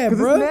See? bad, 'Cause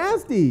bro. it's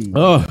nasty.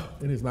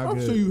 It is not I'm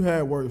good. sure you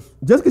had worse.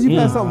 Just because you've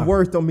had something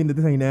worse don't mean that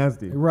this ain't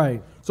nasty.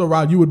 Right. So,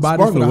 Rod, you would buy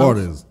this for Sparkling the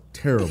water house? is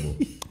terrible.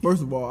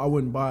 First of all, I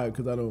wouldn't buy it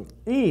because I don't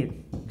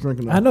drink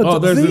enough. I know. Oh,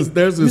 there's see?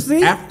 this You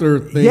see? after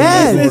thing.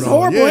 Yes. going It's on.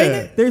 horrible, yeah. ain't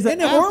it? There's an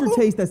Isn't it horrible?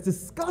 aftertaste that's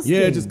disgusting. Yeah,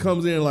 it just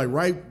comes in like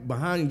right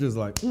behind, just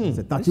like. I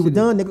said, thought you were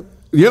done, nigga.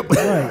 Yep.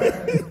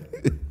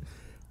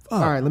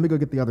 All right, let me go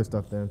get the other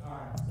stuff then.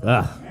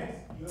 Yep.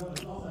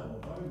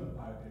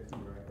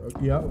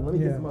 Let me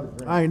get some other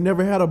drink. I ain't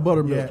never had a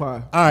buttermilk Yeah.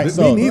 pie. All right, Me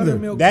so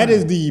neither. that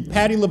is the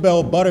Patti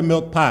LaBelle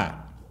buttermilk pie.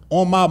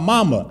 On my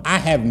mama, I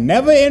have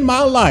never in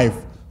my life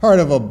heard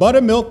of a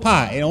buttermilk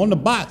pie. And on the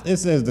box, it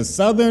says the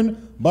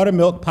Southern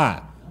buttermilk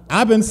pie.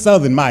 I've been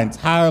Southern my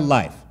entire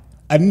life.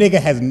 A nigga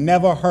has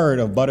never heard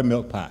of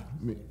buttermilk pie.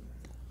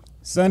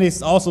 Sonny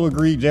also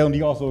agreed. Jalen, do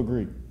you also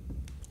agree?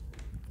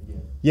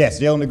 Yes,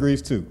 Jalen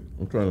agrees too.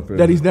 I'm trying to figure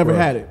That he's this never out.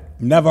 had it.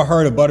 Never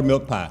heard of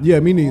buttermilk pie. Yeah,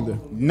 me neither.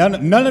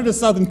 None of the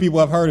Southern people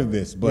have heard of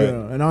this, but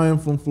Yeah, and I am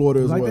from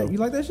Florida You as like well. that? You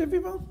like that shit,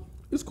 people?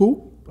 It's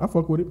cool. I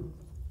fuck with it.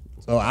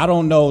 so I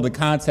don't know the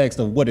context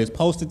of what it's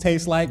supposed to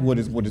taste like, what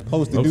it's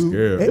supposed to I'm do.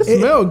 scared. It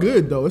smells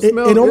good though. It It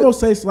smells.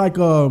 almost tastes like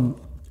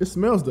It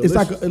smells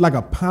delicious. It's like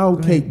a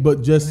pound cake,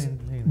 but just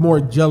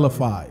more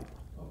jellified.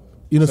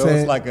 You know So what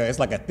I'm saying? it's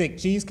like a thick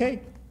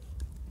cheesecake.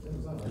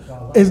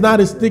 It's not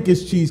as thick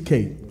as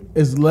cheesecake.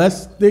 It's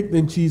less thick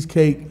than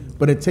cheesecake,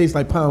 but it tastes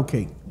like pound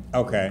cake.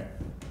 Okay.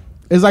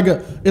 It's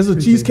a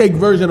cheesecake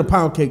version of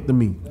pound cake to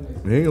me.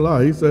 He ain't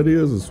lie. He said he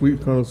is a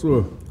sweet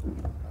connoisseur.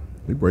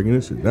 He breaking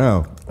this shit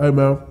down. Hey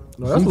man,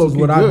 that's sweets is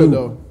what I good, do.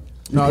 though.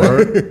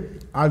 No,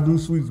 I do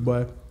sweets,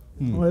 boy.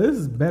 Well, this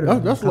is better.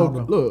 That's than low.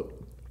 cobbler. Look,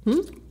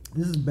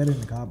 This is better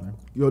than cobbler.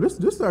 yo, this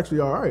is actually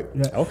all right.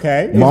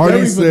 Okay.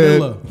 Marty very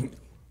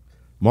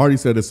vanilla.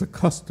 said it's a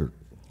custard.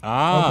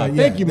 Ah, Okay,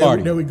 thank you, there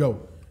Marty. There we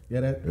go.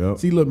 Yeah, that. Yep.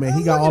 See, look, man,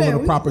 he got all of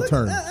the proper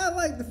terms. I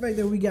like the fact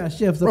that we got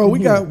chefs. Bro, up we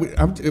in got,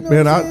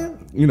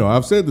 here.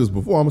 I've said this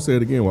before. I'm gonna say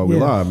it again while we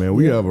Yeah. live, man.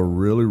 We have a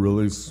really,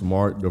 really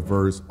smart,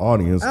 diverse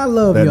audience I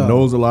love that y'all.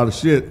 knows a lot of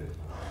shit.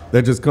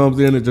 That just comes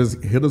in and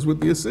just hit us with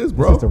the assist,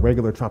 bro. Just a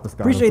regular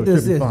Tropicana. Appreciate so it the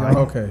should be assist, fine.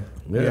 y'all. Okay.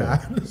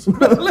 Yeah.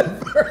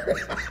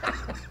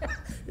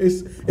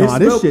 Nah,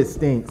 this shit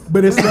stinks.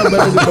 But it smells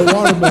better than the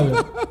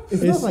watermelon. It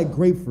smells like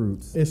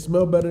grapefruits. It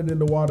smells better than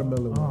the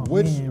watermelon. one.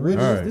 Which Man, which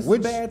really? This is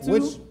which bad, too?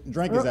 which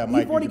drink is that,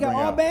 Mike? You've already you got bring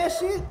all out? bad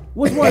shit?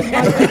 What's worse,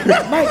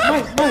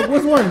 Mike,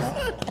 what's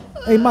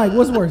worse? Hey, Mike,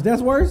 what's worse?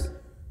 That's worse?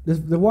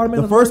 The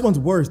watermelon? The first one's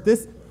worse.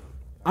 This,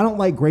 I don't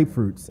like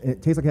grapefruits.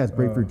 It tastes like it has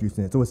grapefruit juice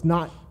in it. So it's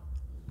not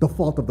the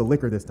fault of the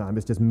liquor this time.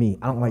 It's just me.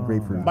 I don't like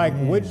grapefruit. Mike,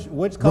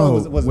 which color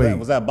was wait. that?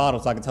 Was that bottle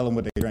so I can tell them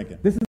what they're drinking?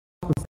 This is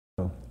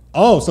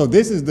Oh, so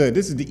this is the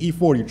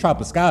E40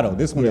 Tropiscato.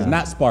 This one is Yeah.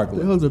 not sparkling.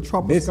 The hell's a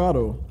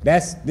Tropiscato?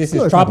 This Still is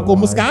a tropical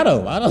wine.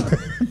 Moscato. I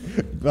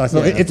don't.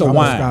 So it's a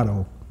wine.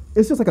 Moscato.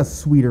 It's just like a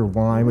sweeter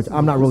wine, which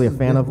I'm not really a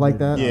fan of like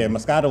that. Yeah,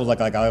 Moscato was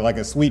like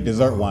a sweet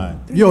dessert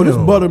wine. Yo, this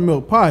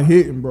buttermilk pie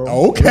hitting, bro.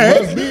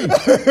 Okay.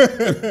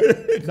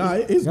 Nah,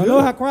 it's Y'all good.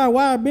 know how quiet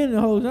why I've been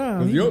the whole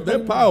time.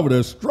 That pie over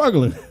there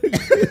struggling. You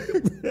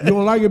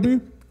don't like it, B?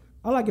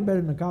 I like it better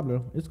than the cobbler.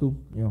 It's cool.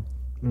 Yeah.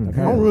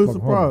 I'm really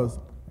surprised.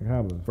 The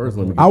cobbler. First,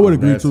 let me I get would the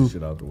agree nasty too.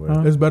 shit out the way.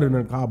 It's better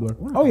than a cobbler.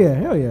 Oh yeah,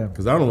 hell yeah.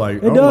 Because I don't like.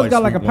 It does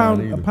got like sweet a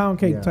wine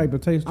pound either. cake type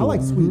of taste to I it.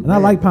 like sweet and I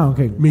like pound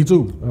cake. Me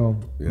too. Oh,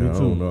 Yeah, Me I too.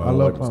 don't know. I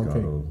love like pound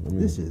Moscato. I mean,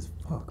 This is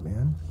fuck,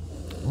 man.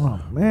 oh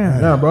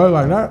man. Yeah, bro,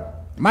 like that.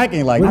 Mike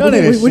ain't like What, none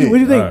of this what do shit.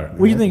 you think? Alright.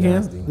 What do you think,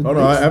 Ken? hold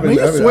on, I haven't. Man, I you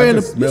haven't- I swearing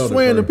can to smell you the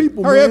swearing to first.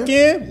 people, Hurry man. up,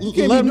 Ken. You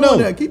can't Let be him doing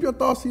know. that. Keep your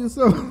thoughts to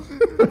yourself.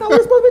 I thought we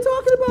were supposed to be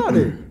talking about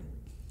it.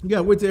 You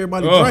gotta wait till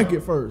everybody Oh. drink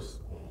it first.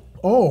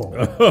 Oh,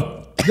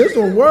 this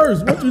one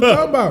worse. What you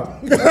talking about?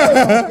 Oh,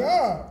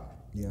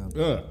 my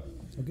God.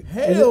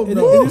 Hell Is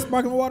no. it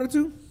sparkling water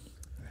too?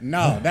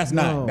 No, that's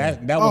not.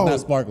 That was not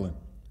sparkling.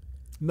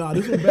 Nah,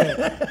 this one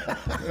bad.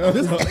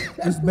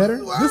 It's better.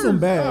 This one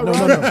bad. No,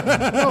 no,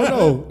 no.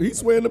 No, he's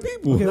swearing to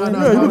people. Nah,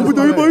 nah, Yeah, nah, what this one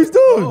everybody's bad.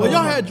 doing? But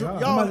y'all had I'm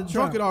y'all about to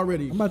drunk try. it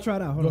already. I'm about to try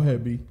it out. Hold Go on.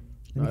 ahead, B.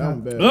 Nah, that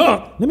one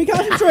bad. Let me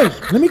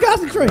concentrate. Let me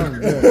concentrate.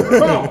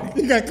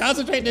 You got to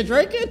concentrate in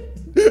drinking?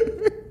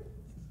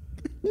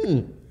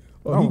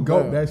 Oh, he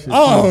gulped that shit.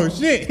 Oh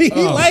shit, he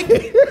like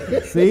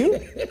it. See?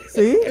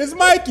 It's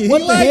Mikey.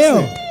 What he the likes hell?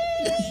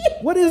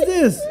 it. What is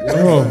this?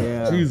 Oh,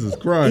 Yeah. Jesus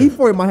Christ.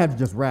 E40 might have to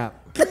just rap.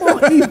 Come on,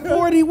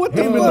 E40. What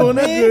the Ain't been fuck, doing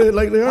that man? good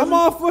lately, has I'm he?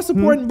 all for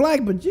supporting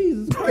black, but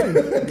Jesus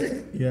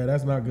Christ. Yeah,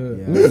 that's not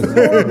good.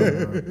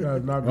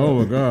 That's not good. Oh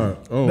my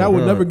God. Oh, that my would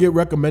God. never get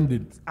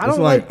recommended. I don't It's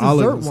like like dessert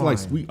olive. wine. It's like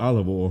sweet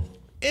olive oil.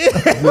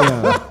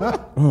 Yeah.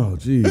 Oh,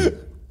 geez.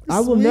 I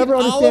will Sweet never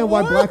understand why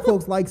olive oil? black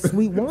folks like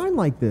sweet wine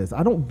like this.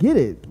 I don't get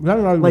it.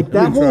 Like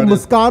That whole tried it.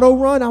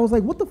 Moscato run, I was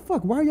like, what the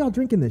fuck? Why are y'all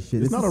drinking this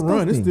shit? It's not a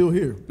run. It's disgusting. still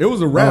here. It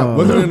was a rap.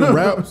 Wasn't it in the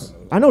raps?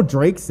 I know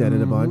Drake said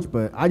it a bunch,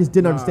 but I just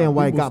didn't understand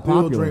why it People got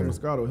still popular. drink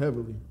Moscato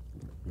heavily.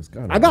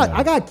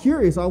 I got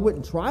curious. So I went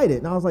and tried it,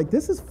 and I was like,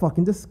 this is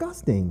fucking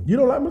disgusting. You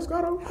don't like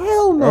Moscato?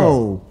 Hell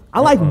no. I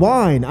like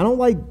wine. I don't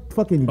like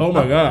fucking. Oh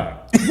my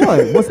God.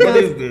 What? What's What that?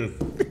 is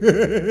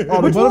this?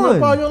 Oh, Which the buttermilk one?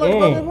 pie, you don't like Oh.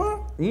 buttermilk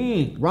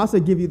pie? Ross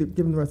said, give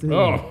him the rest of his.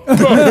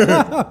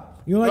 Oh.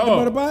 You don't like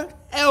Oh. the butter pie?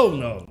 Hell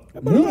no.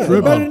 It's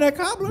better than that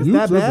cobbler. Is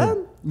that bad?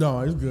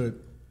 No, it's good.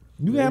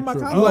 You can have my You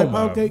cobbler. like Oh,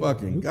 pound my cake?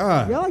 fucking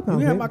God. Yeah, I like You pound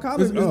can have cake. my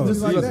cobbler. This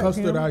is like a that,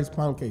 custardized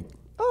pound cake.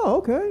 Oh,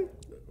 okay.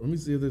 Let me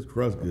see if this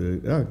crust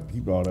good. I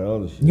keep all that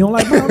other shit. You don't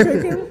like pound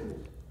cake,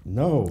 Ken?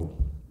 No.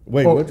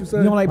 Wait, Oh, what you say?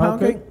 You don't like pound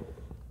cake?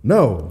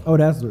 No. Oh,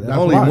 that's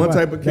Only why. one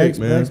type of cake,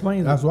 That man.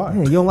 explains That's it. why.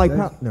 Hey, you don't like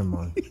pound? Never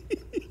mind.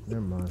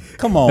 Never mind.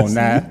 Come on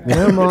now.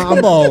 Never mind.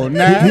 Come on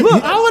now.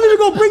 Look, I wanted to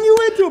go bring you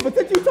into it, but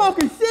since you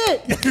talking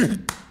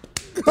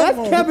shit,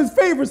 that's Kevin's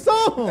favorite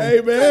song.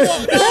 Hey, man.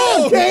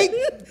 Pound cake.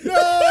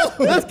 No.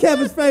 That's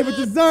Kevin's favorite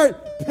dessert.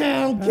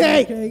 Pound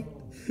cake. Cake.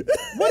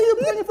 What are you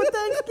bringing for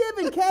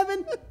Thanksgiving,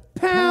 Kevin?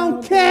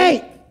 Pound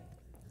cake.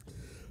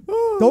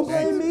 Don't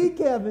blame me,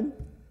 Kevin.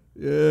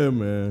 Yeah,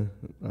 man.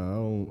 I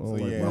don't So,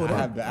 like yeah, my I pie.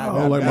 have to- I I have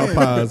don't like to- my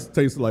pies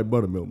tasting like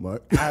buttermilk,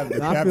 Mike. I have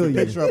to I have feel the you.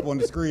 picture up on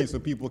the screen so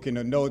people can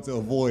know what to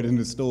avoid in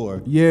the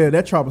store. Yeah,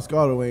 that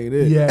Tropiscato ain't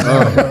it. Yeah.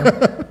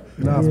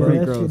 Nah, Yeah, pretty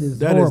that gross. shit is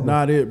That is horrible.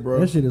 not it, bro.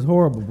 That shit is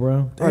horrible, bro.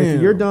 All right, so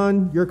Damn. you're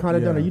done. You're kind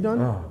of done. Are you done?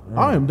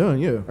 I am done,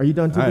 yeah. Are you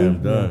done too? I B?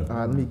 am done. All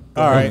right, let me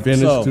All right,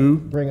 Finished so too.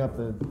 bring up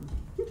the.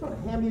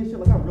 trying to hand me his shit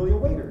like I'm really a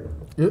waiter.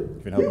 Yeah.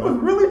 If it He help was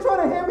out. really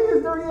trying to hand me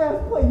his dirty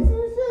ass plate. You see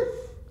this shit?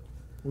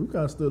 We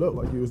kind of stood up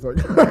like he was like.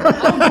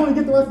 I was going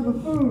to get the rest of the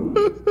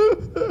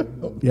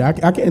food. Yeah,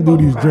 I can't do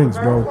these drinks,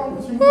 bro.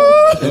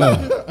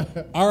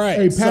 All right.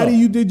 Hey, Patty, so-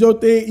 you did your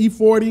thing.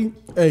 E40.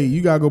 Hey,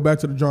 you gotta go back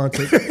to the John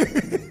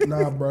take.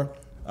 Nah, bro.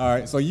 All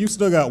right, so you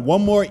still got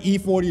one more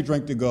E40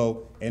 drink to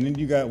go, and then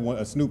you got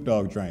a Snoop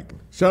Dogg drink.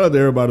 Shout out to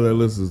everybody that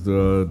listens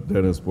to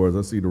Dead End Sports.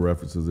 I see the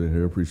references in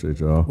here. Appreciate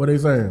y'all. What they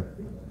saying?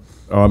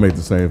 Oh, I make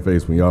the same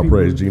face when y'all People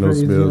praise Geno praise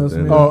Smith. Geno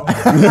Smith. Oh.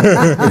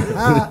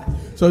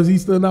 So is he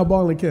still not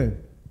balling, Ken?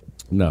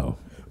 No.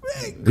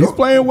 He's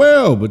playing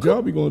well, but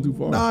y'all be going too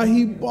far. Nah,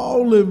 he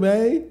balling,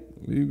 man.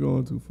 You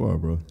going too far,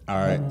 bro. All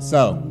right,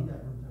 so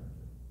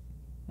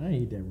I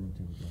ain't eat that room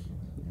temperature.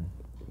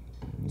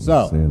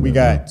 we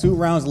got 2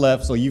 rounds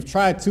left. So you've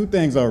tried 2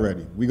 things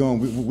already. We're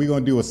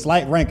gonna do a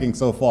slight ranking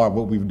so far of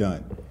what we've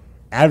done.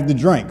 Out of the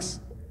drinks,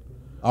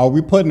 are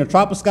we putting the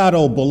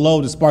Tropiscato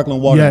below the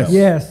sparkling water?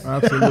 Yes.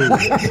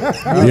 Absolutely.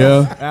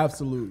 Yeah.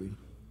 Absolutely. That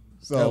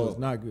So was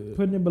not good.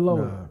 Putting it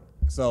below it.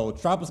 so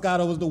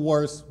Tropiscato was the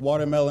worst.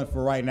 Watermelon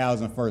for right now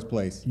is in first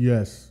place.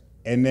 Yes.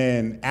 And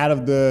then out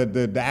of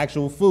the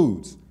actual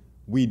foods,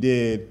 we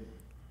did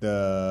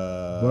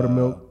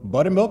the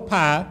buttermilk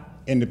pie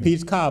and the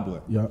peach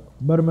cobbler. Yeah.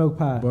 Buttermilk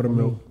pie.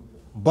 Buttermilk.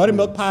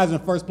 Buttermilk pie is in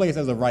first place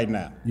as of right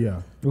now.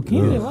 Yeah. Well,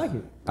 Ken didn't like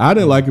it. I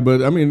didn't like it,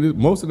 but I mean,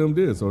 most of them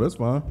did, so that's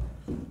fine.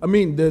 I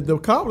mean, the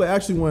cobbler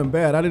actually wasn't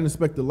bad. I didn't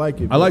expect to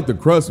like it. I like the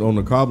crust on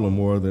the cobbler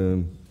more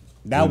than.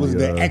 That was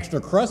the uh, extra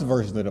crust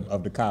version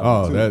of the cobbler.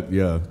 Oh,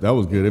 too. that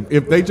was good.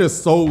 If they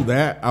just sold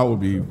that, I would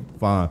be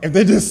fine. If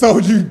they just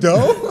sold you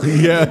dough?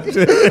 Yeah.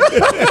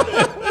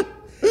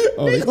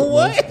 Oh,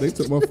 What? They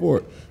took my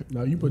fork.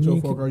 No, you put your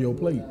fork on your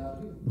plate.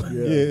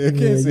 Yeah, I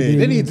can't say it.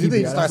 They need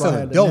to start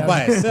selling dough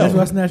by itself. That's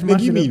why I snatched my Nigga,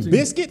 you shit up mean too.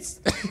 biscuits?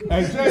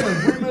 Hey,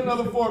 Jalen, bring me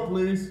another fork,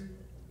 please.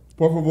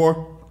 Por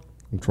favor.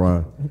 I'm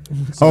trying.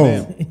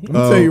 then, I'm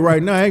gonna tell you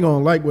right now, I ain't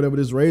gonna like whatever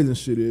this raisin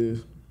shit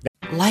is.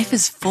 Life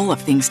is full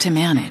of things to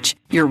manage.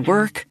 Your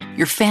work,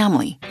 your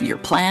family, your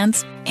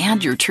plans,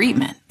 and your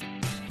treatment.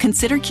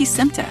 Consider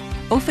Kesimpta,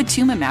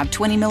 ofatumumab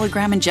 20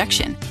 milligram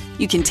injection.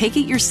 You can take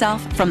it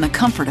yourself from the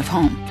comfort of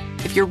home.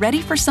 If you're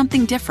ready for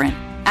something different,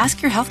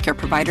 ask your healthcare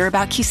provider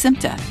about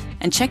Kesimpta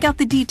and check out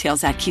the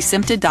details at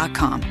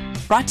kesimpta.com.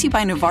 Brought to you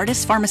by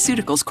Novartis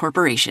Pharmaceuticals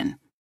Corporation.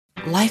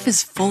 Life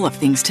is full of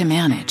things to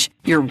manage.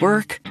 Your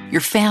work,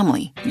 your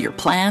family, your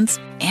plans,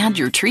 and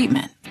your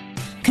treatment.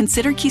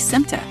 Consider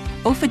Kesimpta,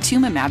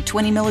 ofatumumab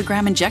 20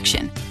 milligram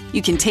injection.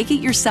 You can take it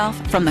yourself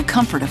from the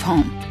comfort of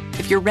home.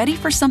 If you're ready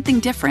for something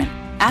different,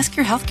 ask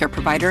your healthcare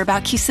provider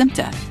about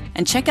Kesimpta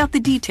and check out the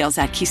details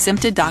at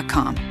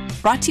kesimpta.com.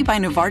 Brought to you by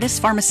Novartis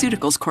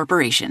Pharmaceuticals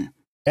Corporation.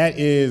 That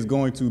is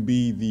going to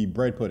be the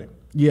bread pudding.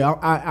 Yeah,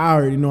 I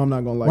already know I'm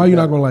not gonna like it. Why you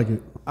not gonna like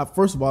it?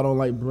 First of all, I don't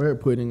like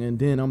bread pudding, and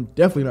then I'm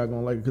definitely not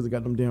gonna like it because it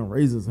got them damn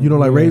raisins. You don't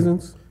like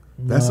raisins?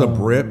 That's a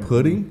bread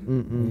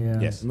pudding? Yeah.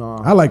 Yes. No.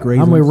 I like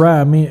raisins. I'm with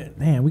Ryan.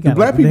 Man, we got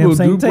black the damn people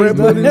same do bread taste.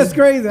 though. puddings? That's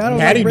crazy. I don't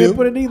Patty like bread do.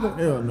 pudding either.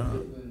 Hell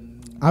no.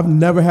 I've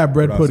never had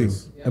bread pudding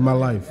Process. in my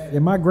life. Yeah,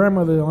 my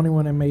grandmother, the only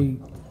one that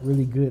made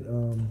really good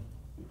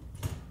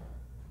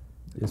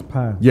is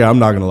pie. Yeah, I'm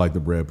not gonna like the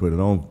bread pudding.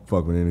 I don't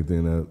fuck with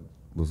anything that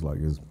looks like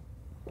it's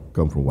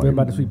come from white. What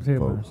about the sweet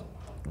potato folks. pies?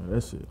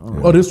 That shit.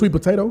 Oh, this sweet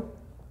potato?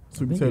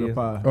 Sweet think potato it is.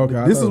 pie. Okay,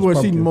 I This thought is it was what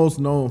she pumpkin. most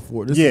known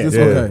for. This, Yeah. this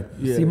Yeah. okay.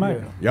 Yeah. See, my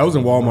Yeah, I was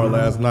in Walmart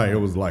last night. It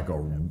was like a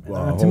to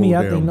whole me,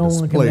 I damn think no one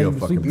can display make of the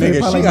fucking sweet potato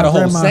Nigga, pie she like got my a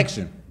whole grandma.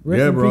 section. Rest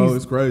Yeah, in bro, peace.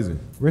 it's crazy.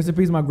 Rest in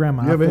peace, my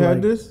grandma. You I ever feel had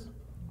like- this?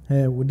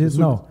 Yeah, with this?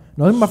 No,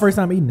 this is my first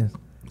time eating this.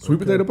 Sweet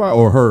potato pie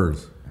or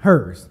hers?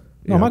 Hers.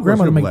 No, Yeah, my of course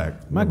grandmother you're make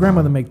black. my Yeah.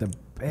 grandmother make the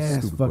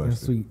best Stupid fucking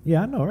question. sweet.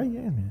 Yeah, I know, right?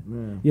 Yeah,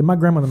 man. Yeah, my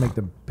grandmother make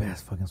the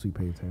best fucking sweet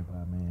potato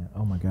pie, man.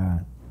 Oh my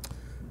god.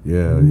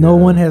 Yeah. No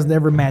yeah. one has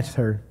ever matched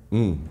her.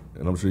 And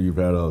I'm sure you've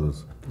had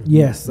others.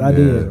 Yes, I Yeah.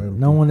 did.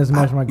 No one has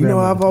matched my You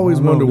grandmother. know, I've always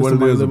I don't know wondered if what it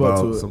somebody is live up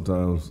about to it.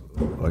 sometimes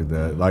like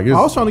that. Like I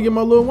was it's trying to get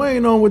my Lil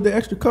Wayne on with the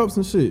extra cups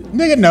and shit.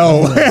 Nigga,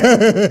 no.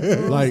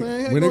 like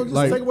Saying, when hey, it just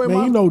like take away Man,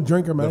 my you know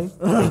drinker, man.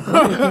 I know, Ken.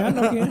 I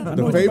know the what you're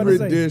about to favorite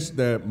say. dish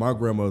that my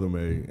grandmother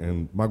made,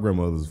 and my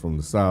grandmother's from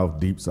the South,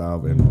 deep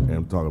South, and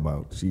I'm talking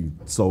about she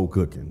soul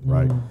cooking,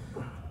 right?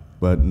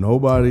 But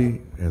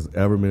nobody has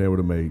ever been able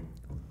to make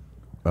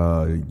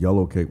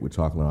yellow cake with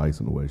chocolate ice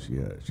in the way she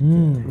had. She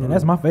can. Yeah,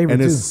 that's my favorite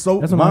And too. it's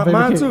so- that's one of my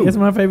mine favorite too. cakes. That's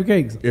one of my favorite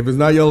cakes. If it's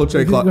not yellow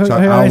chocolate, If it's-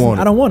 I don't want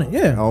it. I don't want it.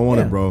 Yeah, I don't want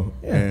yeah. it, bro.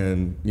 Yeah.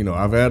 And you know,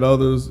 I've had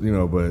others, you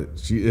know, but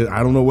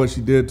I don't know what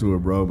she did to her,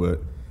 bro.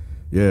 But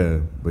yeah.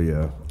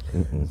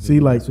 Mm-mm.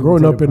 See, like Sweet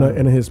growing up potato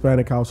in pie. a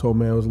Hispanic household,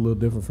 man, it was a little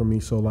different for me.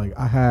 So like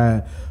I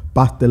had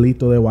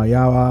pastelito de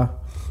guayaba.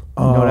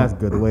 You know that's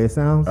good the way it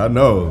sounds. I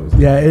know.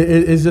 Yeah,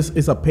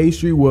 it's a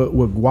pastry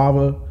with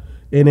guava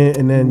in it,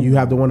 and then you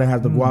have the one that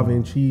has the guava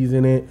and cheese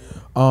in it.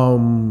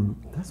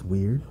 That's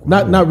weird.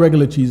 Not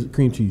regular cheese,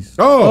 cream cheese.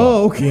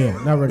 Oh, okay.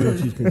 Yeah, not regular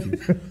cheese, cream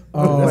cheese.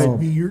 That's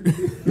weird.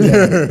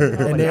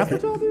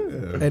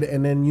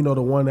 And then you know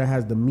the one that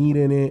has the meat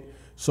in it.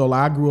 So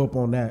like, I grew up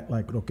on that,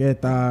 like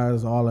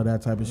croquetas, all of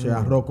that type of shit.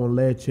 Arroz con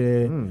leche,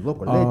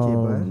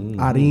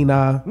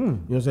 harina. You know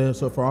what I'm saying?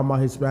 So for all my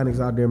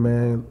Hispanics out there,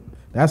 man,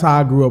 that's how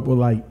I grew up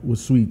with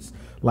sweets.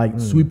 Like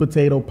sweet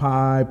potato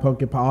pie,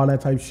 pumpkin pie, all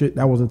that type of shit.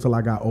 That was until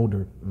I got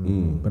older.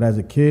 But as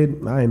a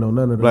kid, I ain't know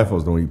none of that. Black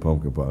folks don't eat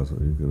pumpkin pie, so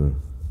you could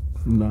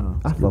Nah.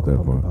 I fuck with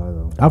pumpkin pie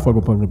though. I fuck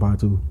with pumpkin pie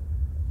too.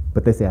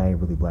 But they say I ain't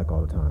really black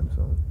all the time,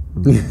 so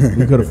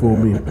You could have fooled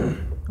me.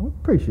 I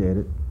appreciate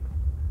it.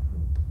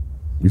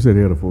 You said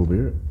he had a full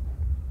beard?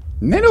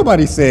 Ain't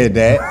nobody said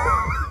that.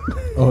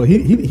 Oh, he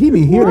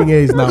need hearing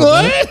aids now.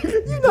 What?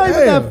 You're not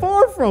even that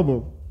far from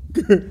him.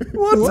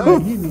 What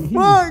the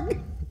fuck?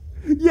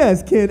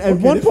 Yes, Ken. At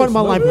one point in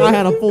my life, I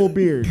had a full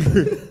beard.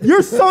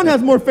 Your son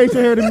has more facial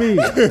hair than me.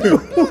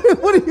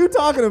 What are you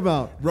talking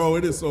about? Bro,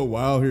 it is so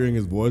wild hearing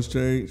his voice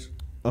change.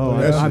 Oh,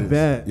 I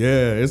bet.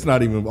 Yeah, it's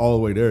not even all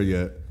the way there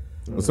yet.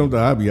 But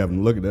sometimes I be having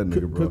to look at that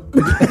nigga, bro.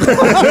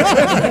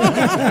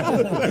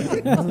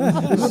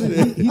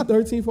 He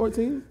 13,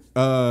 14?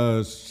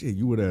 Shit,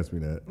 you would ask me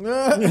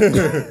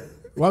that.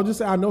 Well, I'll just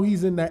say I know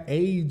he's in that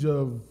age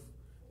of,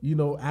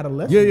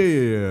 adolescence.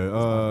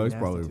 Yeah. He's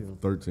probably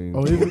 13.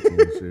 Oh, is it?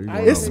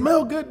 Shit, It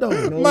smell good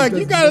though. Mike,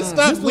 you gotta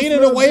stop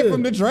leaning away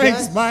from the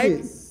drinks,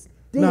 Mike.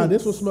 Nah,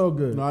 this will smell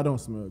good. No, I don't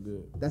smell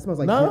good. That smells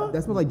like Nah.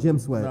 that smells like gym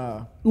sweat.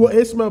 Nah. Well,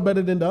 it smelled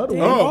better than the other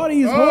Damn, one. all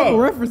these horrible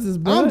references,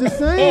 bro. I'm just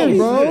saying,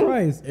 bro.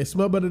 Christ. It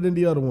smelled better than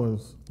the other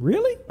ones.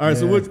 Really? All right,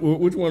 so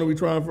which one are we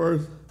trying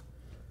first?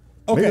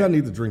 Okay. Maybe I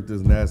need to drink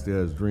this nasty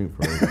ass drink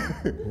first.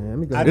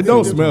 It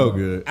don't smell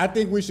good. I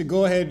think we should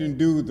go ahead and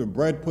do the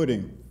bread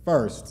pudding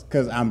first,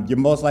 because you're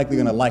most likely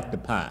gonna like the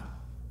pie.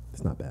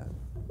 It's not bad.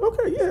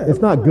 Okay, yeah.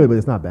 It's not good, but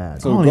it's not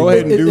bad. So go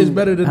ahead and do. It's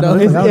better than the I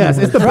other know, one. yes,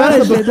 it's the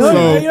best of the You know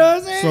three. what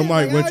I'm saying? So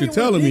Mike, what Y'all you're get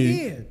telling dig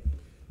me? in.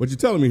 What you're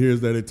telling me here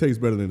is that it tastes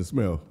better than the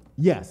smell.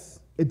 Yes,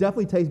 it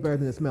definitely tastes better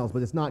than it smells,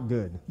 but it's not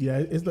good. Yeah,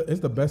 it's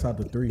the best out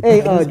of the three.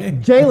 Hey,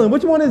 Jalen,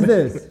 which one is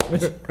this?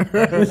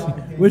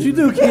 What you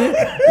do, kid?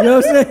 You know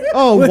what I'm saying?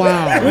 Oh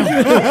wow!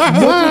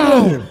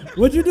 Wow!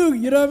 What you do?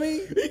 You know what I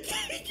mean?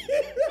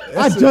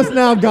 I just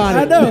now got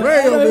I it.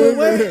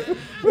 know.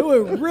 It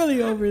went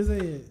really over his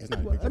head.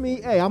 I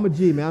mean, hey, I'm a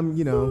G, man. I'm,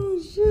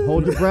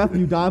 hold your breath and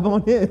you dive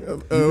on in.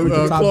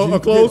 A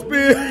close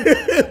spin.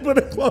 Put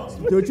a close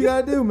spin. Do what you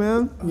gotta do,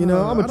 man. I'm a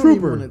I don't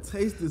trooper. even want to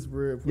taste this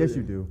bread. Yes,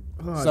 you do.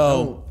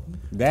 So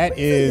that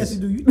Yes, is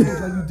you do. You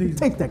taste like you taste.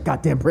 Take that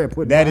goddamn bread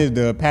pudding. that is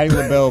the Patti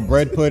LaBelle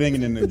bread pudding,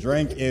 and then the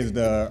drink is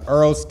the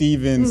Earl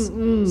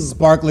Stevens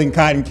sparkling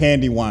cotton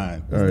candy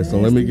wine. All right, so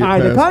let me get All right,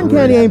 the past cotton the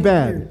candy rest. ain't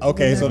bad.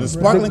 Okay, so the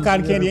sparkling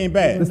cotton candy ain't The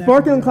bad.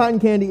 sparkling cotton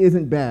candy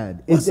isn't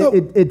bad. What's up?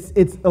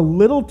 It's a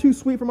little too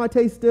sweet for my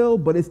taste still,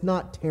 but it's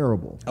not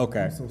terrible.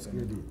 Okay.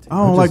 I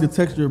don't like the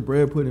texture of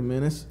bread pudding,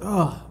 man. It's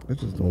I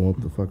just don't want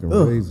the fucking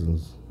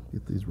raisins.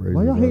 Get these raisins.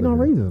 Why y'all hating out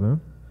on of here. raisins,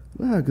 man?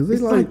 Nah, because they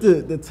it's like like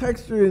the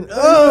texture and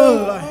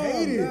I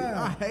hate it.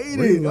 I hate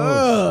it.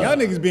 Y'all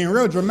niggas being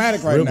real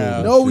dramatic right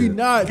now. No, we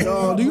not,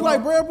 dog. Do you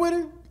like bread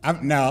pudding?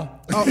 No.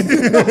 I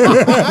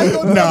ain't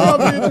gonna tell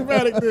you I'm being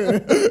dramatic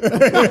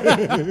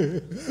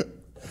then.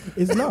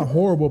 It's not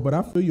horrible, but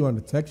I feel you on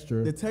the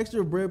texture. The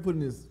texture of bread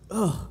pudding is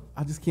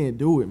I just can't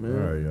do it, man.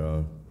 All right,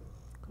 y'all.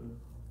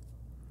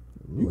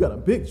 You got a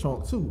big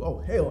chunk too. Oh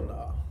hell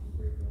no.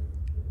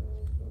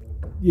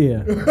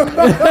 Yeah.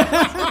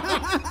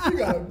 You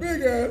got a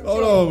big ass.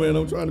 Hold on, man.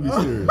 I'm trying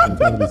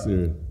to be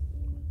serious.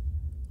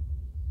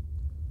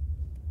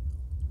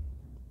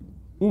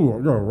 Ooh,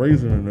 I got a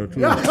raisin in there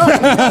too.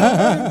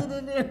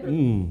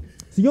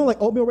 So you don't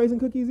like oatmeal raisin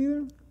cookies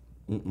either?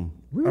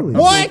 Really?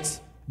 What?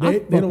 They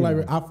don't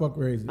like. I fuck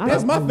raisins.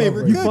 That's my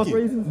favorite You cookie. fuck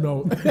raisins?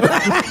 No.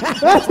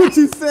 That's what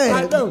you said.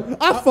 I know.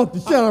 I fucked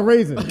the shit out of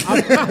raisins.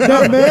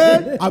 That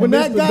man, I when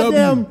that missed the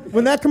goddamn, W.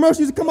 when that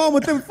commercial used to come on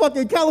with them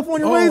fucking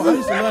California Oh, I raisins,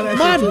 used to love that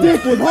my shit too.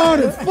 dick was hard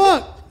as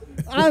fuck.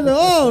 I was like,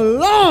 oh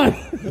Lord.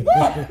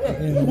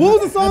 What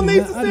was the song they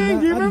used to sing?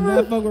 Do you I do remember?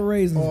 not fuck with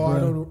raisins, Oh,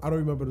 bro. I don't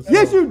remember the song.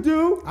 Yes, you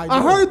do. I I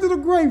do. heard it through the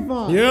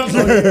grapevine.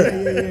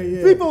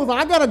 Yeah. People was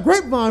like, I got a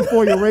grapevine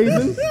for you,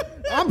 raisins.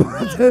 I'm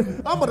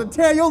about to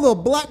tear your little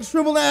black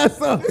shriveled ass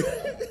up.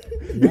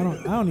 Yeah, I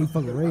don't even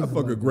fuck with raisins.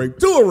 Fuck a grape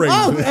to a raisin.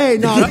 Oh, hey,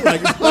 no,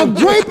 a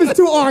grape is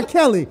too R.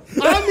 Kelly.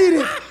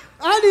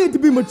 I need it to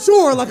be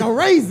mature like a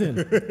raisin.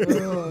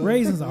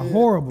 Raisins are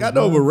horrible. I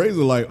know, but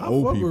raisin like I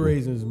old fuck people. with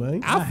raisins,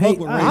 man. I fuck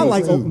with raisins. I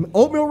like too.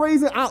 oatmeal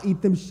raisin. I'll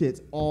eat them shits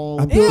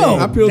all I day. peel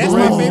That's the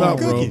my raisins favorite out,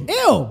 bro. cookie.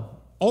 Ew.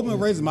 Oatmeal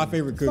raisin is my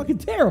favorite cookie. Fucking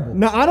terrible.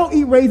 Now I don't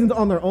eat raisins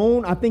on their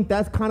own. I think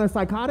that's kind of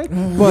psychotic.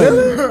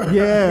 But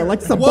yeah, like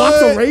just a box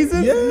of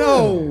raisins.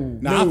 No,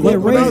 Nah, I fuck When I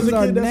with was raisins a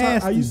are kid, that's how I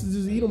nasty. used to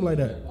just eat them like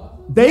that.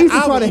 they used to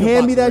I try would to eat a hand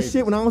box me of that raisins.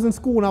 shit when I was in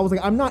school, and I was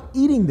like, I'm not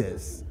eating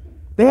this.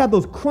 They have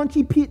those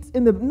crunchy pits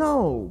in the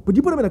but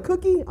you put them in a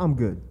cookie, I'm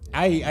good.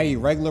 I eat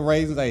regular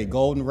raisins. I eat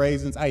golden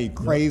raisins. I eat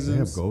They have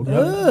craisins. gold.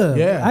 Ugh.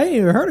 Yeah. I ain't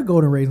even heard of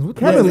golden raisins. What the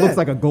Kevin heck? looks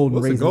like a golden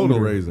What's a raisin. golden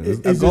eater.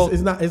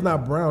 raisin? It's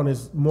not brown.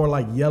 It's more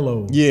like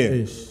yellow. Yeah.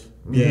 Ish.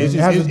 Yeah, it's It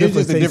has just, a it's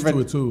just a taste different,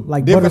 to it too.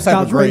 Like different type of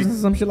butterscotch grape.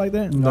 raisins, some shit like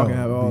that. No, I can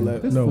have all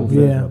that. No,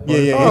 Yeah.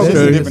 Yeah, it's just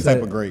Okay. a different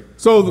type of grape.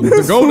 So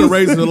the golden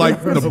raisins are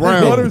like the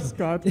brown,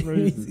 Butterscotch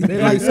raisins.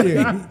 They light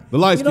skin. the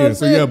light You know what skin.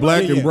 So I'm yeah, saying?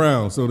 black Yeah, and yeah.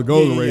 brown. So the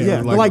golden raisins Yeah, are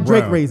they're like like the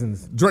Drake brown.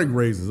 raisins. Drake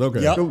raisins.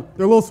 Okay. Yep. They're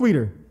a little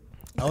sweeter.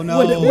 Oh no.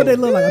 What they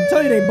look like? I'm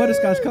telling you, they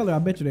butterscotch color. I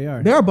bet you they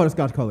are. They are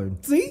butterscotch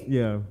colored. See,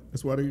 Yeah.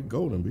 That's why they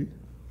golden, B.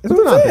 that's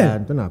They're what I'm not saying.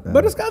 bad. They're not bad.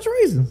 Butterscotch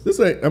raisins. This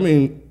ain't. I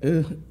mean,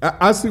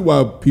 I see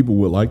why people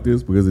would like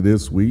this because it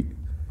is sweet.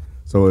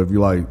 So if you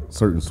like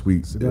certain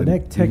sweets, Yo, then that you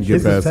can texture-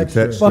 get past the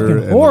texture. texture Fucking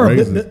and the horrible.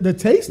 raisins. The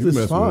taste You can is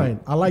mess with fine. it.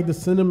 I like the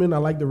cinnamon. I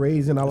like the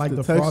raisin. I like the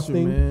texture,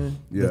 frosting. man.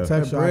 Yeah. The That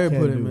texture. I bread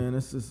can't pudding, do. man.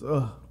 It's just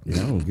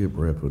Yeah, I don't get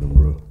bread pudding,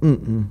 bro.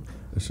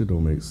 That shit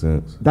don't make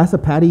sense. That's a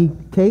patty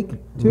cake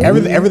too.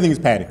 Everything is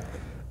patty.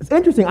 It's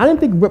interesting. I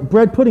didn't think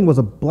bread pudding was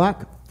a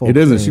black. folk It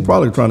isn't. She thing.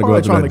 probably trying to go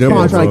after that Probably demo.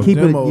 Come on, trying to bro. keep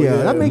Demo, it. Yeah,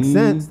 yeah. that makes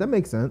sense. That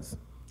makes sense.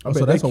 Oh,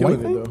 so that's a white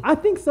thing? I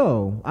think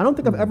so. I don't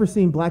think I've ever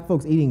seen black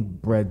folks eating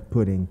bread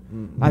pudding.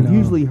 I've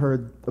usually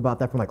heard about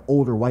that from like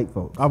older white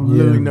folks. I've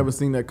literally never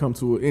seen that come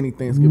to any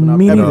Thanksgiving I've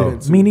Me ever neither. been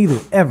to. Me neither.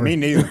 Ever. Me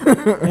neither.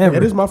 Ever.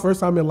 It is my first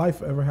time in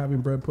life ever having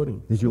bread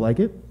pudding. Did you like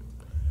it?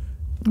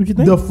 What you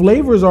think? The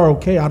flavors are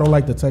okay. I don't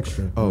like the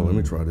texture. Oh, let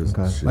me try this.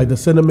 Shit. Like the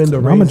cinnamon, the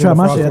I'm raisin, gonna try the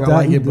my frosting, shit I after I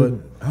like eat it, but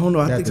I don't know.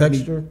 I that think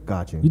texture.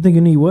 Got you. You think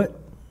you need what?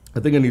 I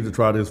think I need to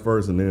try this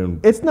first and then.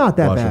 It's not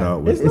that wash it bad.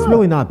 out with It's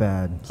really not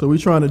bad. So we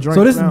trying to drink.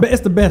 So this now? is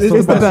it's the best. It's so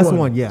the far. best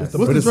one. Yes. What's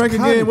But the it's drink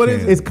cotton again? What is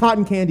candy. it? It's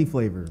cotton candy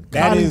flavored.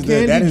 That is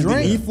candy the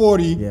drink?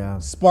 E40 Yeah.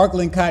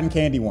 sparkling cotton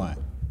candy wine.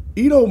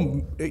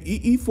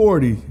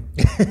 E40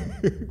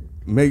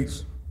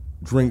 makes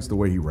drinks the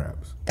way he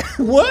raps.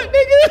 What,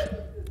 nigga?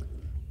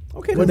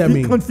 Okay, What that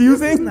mean?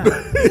 Confusing?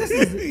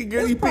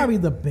 It's probably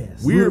the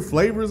best. Weird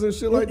flavors and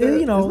shit like that.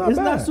 You know, it's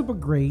bad. not super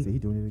great. See, he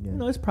doing it again.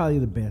 No, it's probably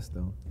the best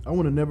though. I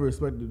would have never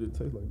expected it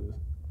to taste like this.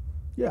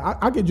 Yeah,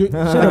 I could drink.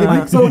 Shut up,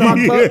 Mike. So in my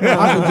cup,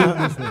 I could drink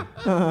this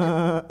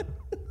one.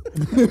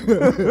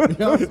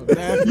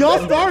 Y'all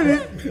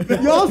started.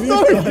 Y'all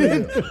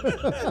started.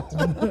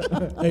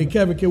 Hey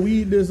Kevin, can we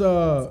eat this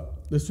the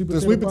sweet potato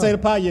The sweet pie? potato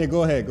pie? Yeah,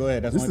 go ahead.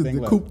 That's This one is thing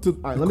the left. coupe to.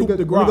 All right, let me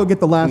go get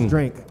the last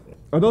drink.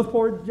 Are those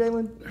poured,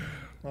 Jalen?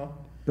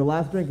 The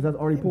last drink, is that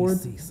already poured?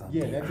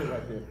 Yeah, that's it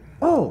right there.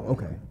 Oh,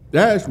 okay.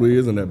 That actually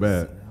isn't that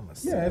bad.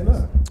 Yeah, it's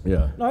not.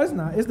 Yeah. No, it's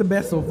not. It's the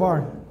best so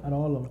far out of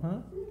all of them, huh?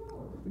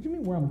 What you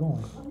mean where I'm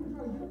going?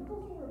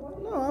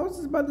 No, I was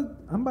just about to.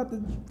 I'm about to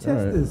test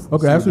right. this.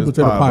 Okay, that sweet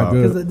potato pie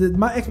good. Because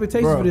my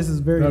expectation for this is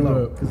very That's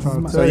low. good. 'Cause this is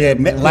my- So yeah,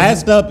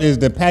 last up is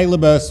the Patty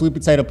LaBelle sweet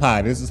potato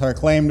pie. This is her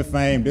claim to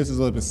fame. This is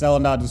what's been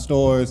selling out the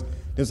stores.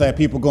 This had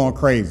people going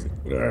crazy.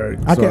 All right.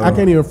 I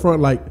can't even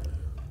front like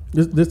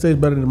this tastes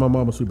better than my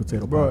mama's sweet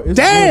potato Bro, pie. it's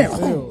Damn! good as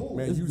hell.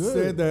 Man, It's you good.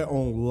 said that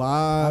on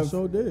I live.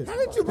 sure did. How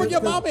did you bring your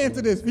mama into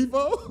this,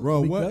 people?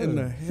 Bro, what in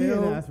the She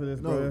didn't hell? ask for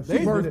this, No, bro. they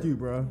She birthed did it. you,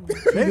 bro.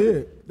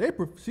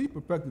 She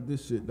perfected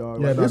this shit,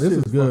 dog. Yeah, Like, no, this shit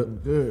is good. fucking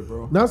good,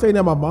 bro. Not saying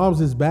that my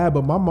mom's is bad,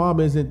 but my mom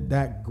isn't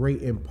that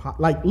great in pie.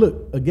 Like,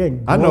 look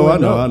again. I know.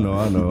 growing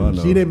up,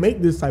 She She didn't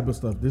make this type of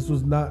stuff. This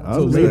was not I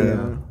till understand.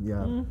 later.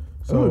 Yeah.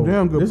 So Oh,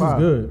 damn good this pie. is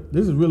good.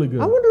 This is really good.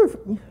 I wonder if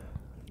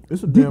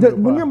It's a damn do-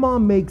 good when pie. your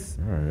mom makes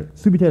right.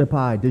 sweet potato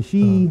pie, does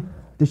she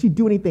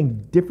do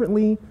anything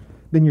differently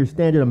than your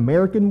standard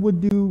American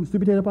would do sweet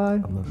potato pie?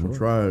 I'm gonna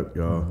try it,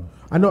 y'all.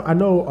 I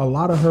know a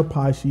lot of her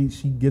pie. She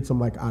gets them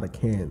like out of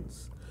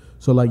cans.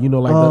 So like like the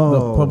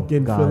Oh,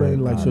 pumpkin got filling, it,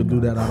 like got she'll it, do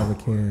got that out of a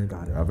can.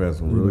 Got it. I've had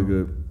some really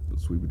good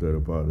sweet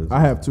potato pie. This I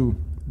have two,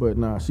 but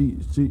nah, she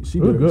did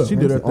good. she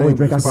did her That's the only thing.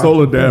 drink I got.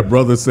 Soledad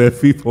brother said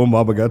FIFO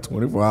mama got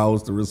 24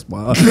 hours to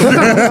respond.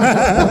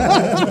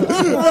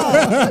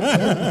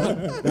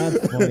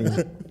 That's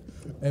funny.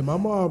 Hey, my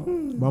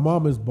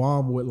mom is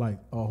bomb with like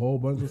a whole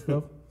bunch of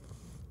stuff,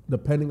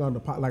 depending on the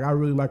pie. Like I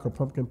really like her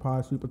pumpkin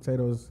pie, sweet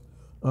potatoes,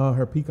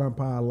 her pecan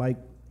pie I like.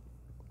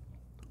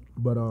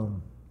 But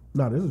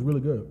this is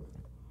really good.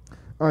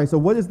 All right, so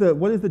what is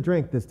the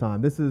drink this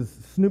time? This is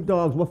Snoop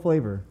Dogg's what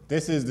flavor?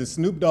 This is the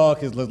Snoop Dogg.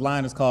 His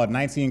line is called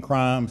 19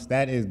 Crimes.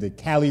 That is the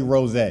Cali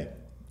Rose.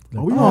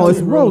 Oh, it's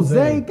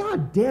rosé.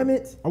 God damn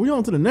it! Are we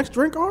on to the next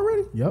drink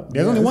already? Yep.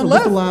 There's only So one what's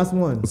left. the last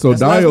one? So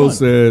That's the last Dio one.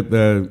 said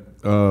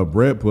that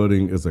bread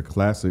pudding is a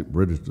classic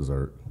British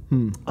dessert. He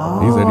said he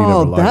never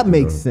Oh, liked that it,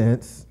 makes though.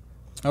 sense.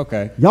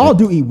 Okay. Y'all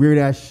do eat weird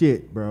ass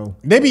shit, bro.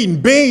 They be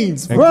eating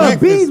beans for Bro,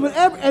 breakfast. beans with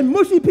and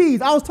mushy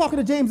peas. I was talking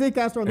to James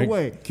Acaster on the And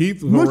way.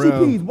 Keith mushy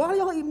Harrell- peas. Why do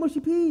y'all eat mushy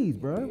peas,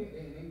 bro?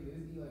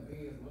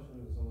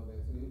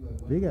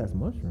 Big ass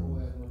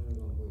mushrooms.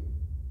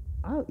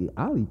 I'll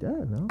eat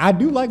that. No, I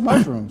do like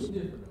mushrooms.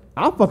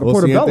 I'll fuck a Lo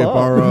siente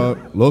portobello. up.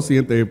 lo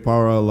siente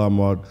para la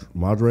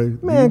madre.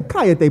 Man,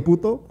 cállate,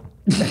 puto.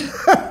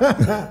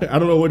 I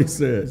don't know what he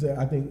said.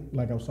 I think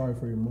like I'm sorry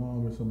for your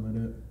mom or something like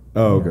that.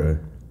 Oh, okay.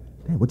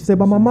 Damn, what you say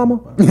about my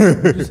mama?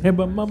 Just hear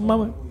about my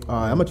mama. All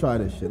right, I'm gonna try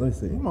this shit. Let me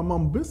see. My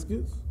mama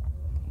biscuits.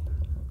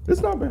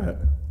 It's not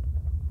bad.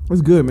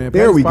 It's good, man.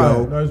 There we fire.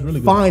 go. No, it's really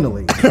good.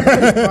 Finally.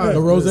 The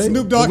rose.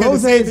 Snoop Dogg The had to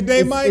rose say it is-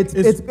 today, Mike.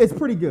 It's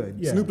pretty good.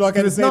 Yeah. Snoop Dogg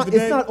had to It's say it not, today.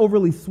 it's not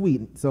overly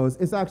sweet, so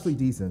it's actually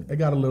decent. It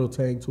got a little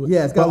tang to it.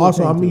 Yeah, it's got but a little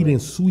also tang I'm to eating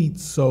it.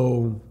 sweets,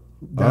 so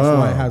that's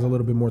why it has a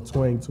little bit more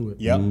twang to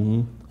it. Yep.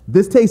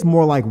 This tastes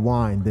more like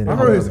wine than I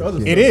heard his other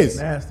It stuff is.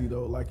 nasty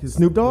though. Like his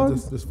Snoop Dogg?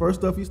 This first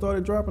stuff he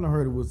started dropping, I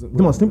heard it was.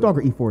 Come on, Snoop Dogg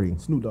or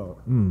E40? Snoop Dogg.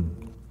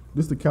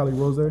 This the Cali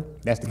Rose.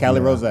 That's the Cali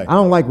Rose. I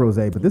don't like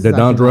rosé, but this The is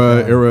actually Dandra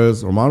not bad.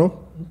 Eras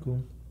Romano.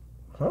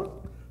 Huh?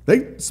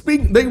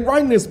 They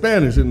writing in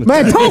Spanish in the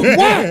Man, chat. talk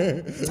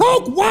white!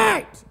 Talk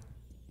white!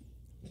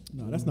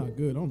 No, that's not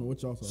good. I don't know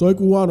what y'all. Soy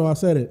cubano, I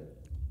said it.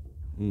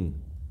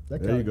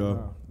 That There you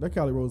go. That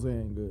Cali Rose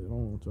ain't good. I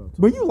don't know what y'all.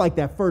 But you like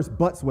that first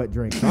butt sweat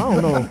drink. I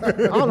don't know. I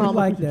don't know how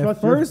Like much you that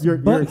trust first your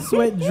butt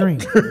sweat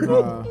drink.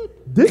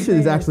 This shit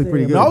is actually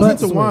pretty good. I was Butt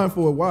into sweat. wine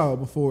for a while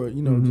before,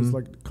 just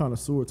like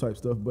connoisseur type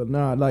stuff. But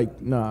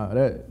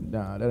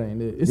that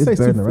ain't it. It It's tastes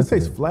better than the it rest of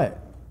tastes it. flat.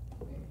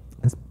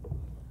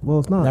 Well,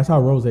 it's not. That's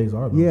how rosés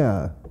are. Though.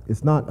 Yeah,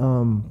 it's not.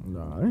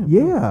 Nah, it ain't.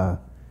 Yeah,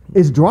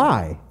 it's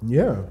dry.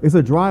 Yeah. It's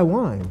a dry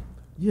wine.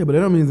 Yeah, but that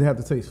don't mean it have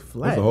to taste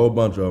flat. There's a whole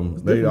bunch of them.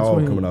 They difference all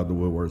between- coming out the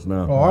woodworks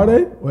now. Oh, are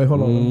they? Wait,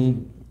 hold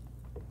on.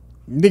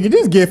 Nigga,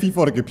 this Giphy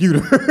for the computer.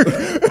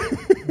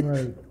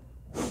 Right.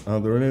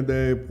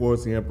 Andorende por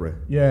siempre.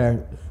 Yeah.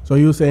 So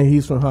you were saying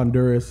he's from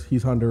Honduras.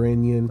 He's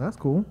Honduran. That's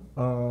cool.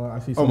 I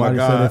see Oh my somebody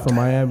said God. it from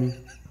Miami.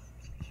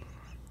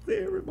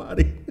 Hey,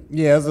 everybody.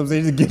 Yeah, that's what I'm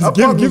saying. Just give, I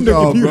give, fuck give with him the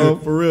y'all, computer. bro,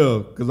 for real.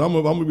 Because I'm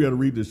gonna be able to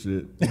read this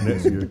shit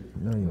next year.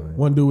 No, you ain't.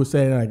 One dude was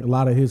saying like a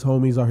lot of his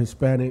homies are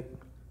Hispanic.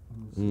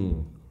 Hey,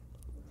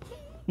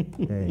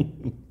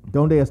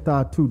 donde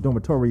está tu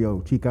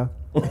dormitorio, chica?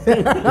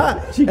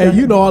 Hey,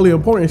 you know all the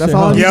important That's shit.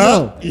 all I huh? need to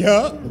know.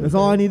 Yeah. That's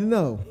all I need to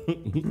know.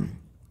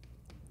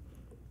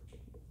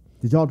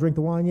 Did y'all drink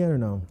the wine yet or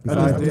no?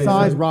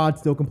 Besides Rod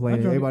still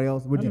complaining. Everybody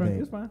else, what'd you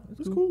think? It's fine.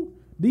 It's cool.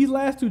 These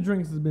last two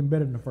drinks has been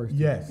better than the first.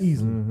 Yes, two.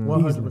 Easily.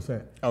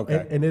 100%.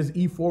 Okay. And this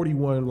E40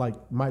 one like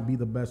might be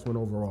the best one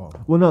overall.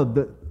 Well, no.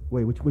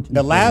 Which?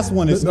 The last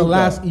one is The Snoop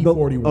last Dogg.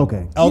 E40 one.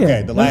 Okay. Okay,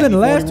 Yeah. the I'm last saying the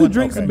last two E41?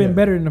 drinks Okay. have been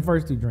better than the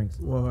first two drinks.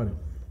 100.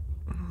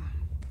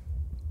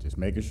 Just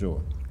making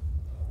sure.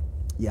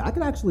 Yeah, I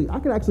could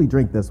actually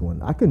drink this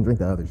one. I couldn't drink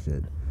the other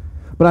shit.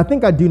 But I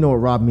think I do know what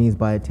Rob means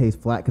by it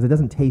tastes flat because it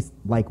doesn't taste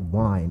like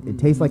wine. It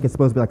tastes like it's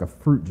supposed to be like a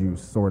fruit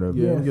juice, sort of.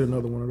 Yeah, we'll get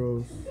another one of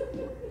those.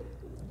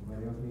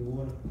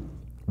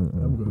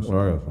 All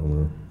right.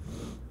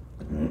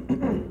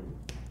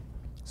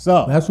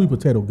 So, That sweet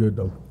potato good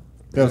though.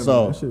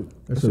 so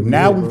That shit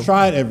now good, we've bro.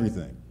 tried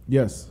everything.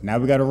 Yes. Now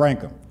we got to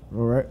rank them.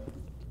 All right.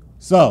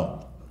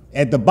 So,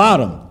 at the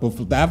bottom,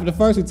 after the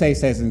first two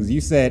taste testings,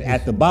 you said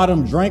at the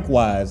bottom, drink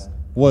wise,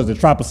 was the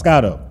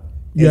Tropiscato.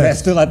 Is Yes. that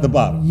still at the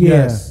bottom? Yeah,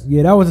 Yes.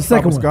 yeah, that was the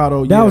second Tropiscato,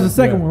 one. That yeah, was the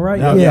second yeah. one, right?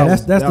 That- yeah, that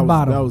was- that's that the was-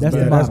 bottom. that was That's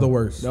bad. the That's bottom. the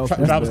worst. That was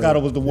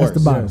Tropiscato was the worst.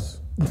 That's the bottom. Yes.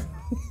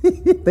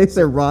 They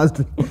said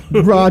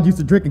Rod used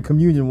to drinking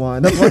communion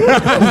wine. That's why.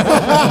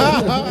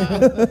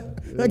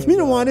 That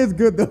communion wine is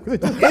good though.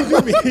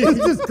 It's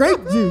just grape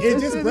juice. It's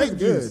This just shit grape is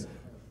juice.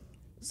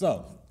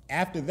 So,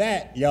 after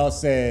that, y'all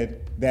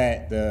said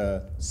that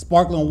the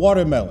sparkling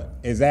watermelon,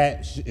 is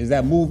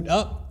that moved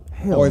up?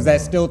 Or is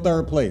that still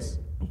third place?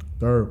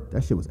 Third.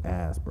 That shit was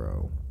ass,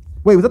 bro.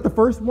 Wait, was that the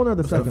first one or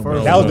the second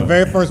one? That was the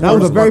very first That one,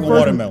 was the very sparkling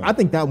first watermelon. one. I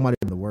think that one might have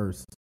been the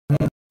worst.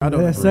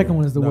 That second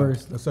one is the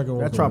worst. The second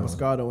one. That was the worst.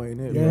 Tropiscato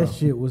ain't it? Yeah,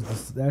 bro.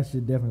 that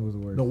shit definitely was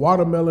the worst. The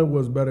watermelon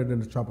was better than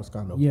the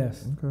Tropiscato.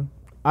 Yes. Okay.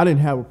 I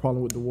didn't have a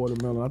problem with the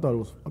watermelon. I thought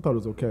it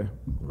was okay.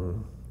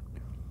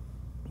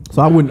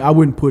 So I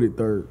wouldn't put it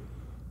third.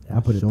 I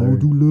put it Sure third.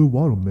 do love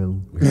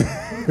watermelon. Yep.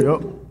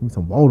 Give me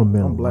some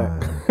watermelon. I'm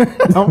black. wine.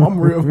 I'm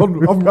real. I'm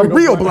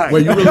real black.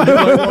 Wait, you really do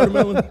like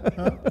watermelon?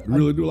 You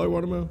really do like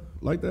watermelon?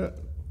 Like that?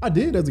 I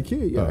did as a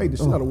kid. Yeah, I ate the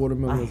shit out of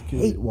watermelon I as a kid.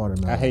 hate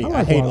watermelon. I hate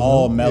watermelon.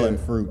 all melon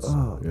fruits. Yeah.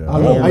 I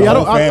love Yeah. I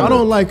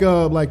don't like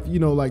like the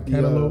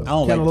Cantaloupe. I don't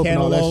like cantaloupe and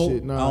all that cantaloupe.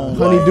 shit. I Nah.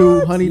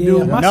 don't Honeydew.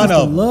 Yeah, my None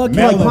sister of loved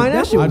melon. cantaloupe.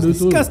 That shit I was do too.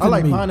 disgusting I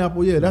like to me.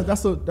 pineapple. Yeah,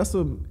 that's a That's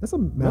a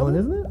melon,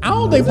 isn't it? I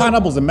don't think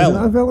pineapple's a Is it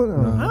not a melon.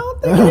 melon? I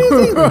don't think it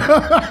is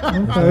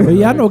either. But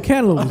yeah, I know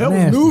cantaloupe was that was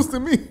nasty. news to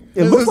me.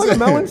 It looks like a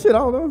melon. Shit, I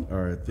don't know.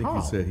 All right, I think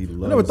he said he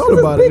loves never it. thought It's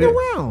about big it.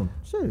 around.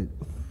 Shit.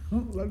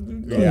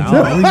 Yeah,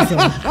 I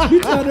don't You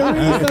trying to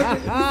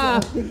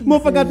read something?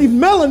 Motherfucker got these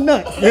melon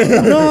nuts. You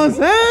know what I'm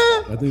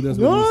saying? I think that's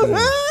You know what what he I'm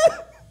said.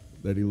 saying?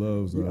 That he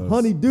loves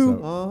Honeydew. I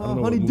don't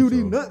know Honeydew mucho.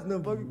 these nuts.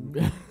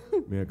 motherfucker.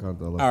 Me and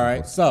Kanta like All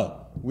right,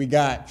 so we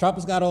got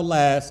Tropiscato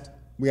last.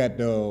 We got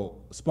the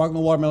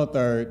sparkling watermelon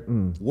third.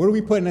 What do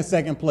we put in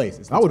second place?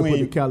 It's I would've put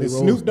between the Cali Rose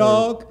Snoop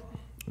Dogg,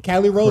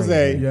 Cali Rose,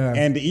 Yeah.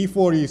 and the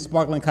E40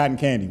 sparkling cotton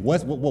candy.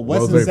 What's in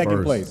Rosé the second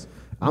first. place?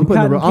 I'm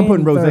putting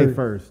Cotton rose candy third.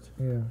 first.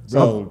 Yeah.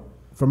 So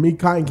For me,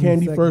 cotton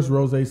candy second. first,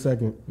 rosé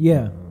second.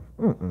 Yeah.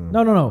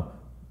 No.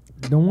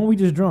 The one we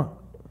just drunk.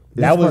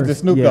 that was first. the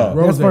Snoop Yeah. Dogg.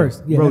 That's Rosé.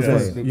 first. Yeah, Rosé.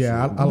 that's first.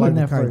 Yeah, I Putting like the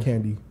that cotton first.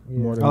 candy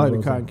more than I like the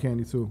rosé. cotton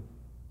candy too.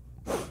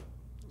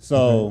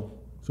 So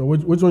So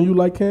which one you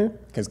like, Ken?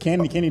 because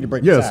candy to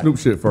break Yeah, the tie. Snoop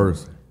shit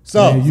first.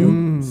 So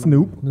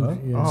Snoop.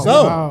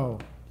 So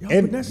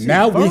and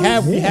now we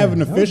have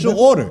an official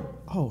order.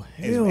 Oh,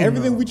 It's hell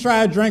everything we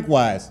tried drink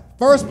wise.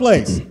 First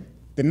place,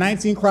 the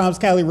 19 Crimes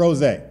Cali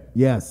Rose.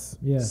 Yes.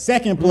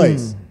 Second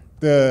place,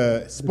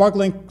 the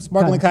sparkling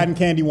cotton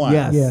candy wine.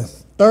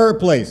 Yes. Third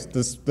place,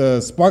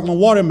 the sparkling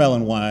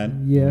watermelon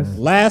wine. Yes.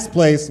 Last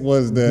place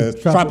was the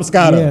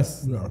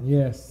Tropicata.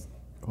 Yes.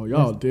 Oh,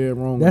 y'all dead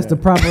wrong. That's the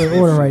proper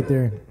order right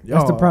there.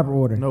 That's the Y'all- proper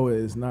order. No,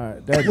 it's not.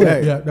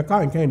 Yeah, the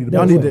cotton candy. The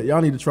Y'all best need way. to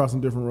y'all need to try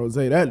some different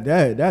rosé.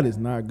 That is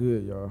not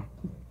good, y'all.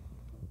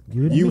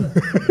 You,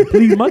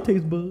 Please, my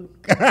taste bud.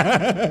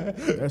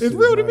 It's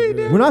real to me,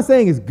 We're not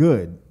saying it's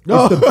good.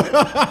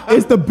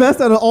 It's the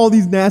best out of all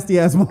these nasty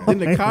ass wines.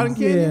 And the cotton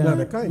candy. Yeah. No,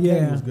 the cotton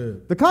candy is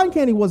good. The cotton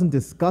candy wasn't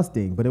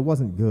disgusting, but it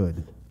wasn't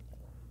good.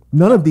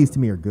 None of these to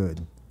me are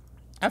good.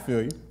 I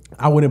feel you.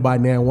 I wouldn't buy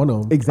now one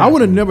of them. Exactly. I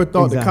would have never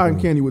thought the Exactly. cotton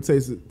candy would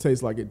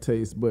taste like it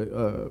tastes, but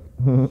So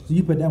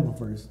you put that one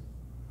first.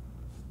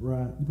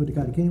 Right. You put the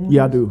cotton candy one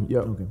yeah, I first? do.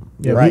 Yep. Okay.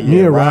 Yeah, Right, me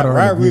yeah. and Rod Rod are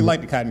really agreement.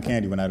 liked the cotton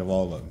candy one out of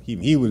all of them.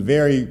 He was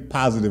very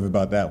positive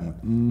about that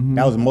one.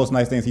 That was the most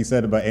nice things he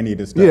said about any of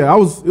this stuff. Yeah,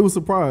 it was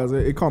surprised.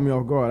 It caught me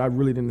off guard. I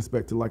really didn't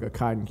expect to like a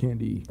cotton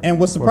candy. And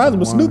what's surprising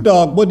with wine. Snoop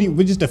Dogg,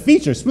 was just a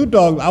feature. Snoop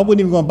Dogg, I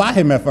wasn't even going to buy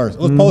him at first.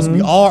 It was supposed to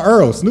be all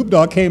Earl. Snoop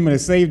Dogg came in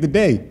and saved the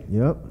day.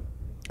 Yep.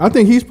 I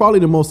think he's probably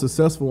the most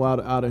successful out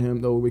of him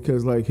though,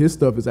 because like his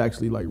stuff is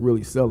actually like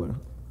really selling.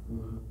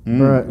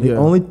 Bruh,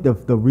 Yeah.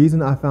 the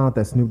reason I found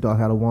that Snoop Dogg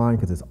had a wine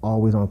because it's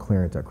always on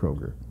clearance at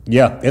Kroger.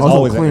 Yeah, it's Also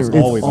always clearance. it's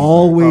It's always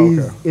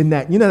always, on in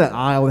that that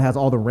aisle that has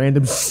all the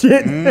random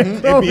shit.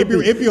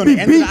 It'd be on the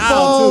end of the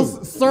aisle,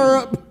 too.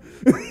 syrup,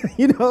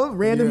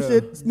 random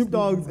shit. Snoop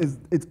Dogg's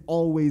it's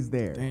always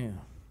there. Damn.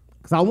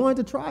 Because I wanted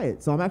to try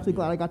it, so I'm actually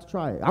glad I got to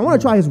try it. I want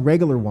to try his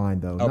regular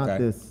wine though, not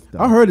Okay. this stuff.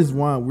 I heard his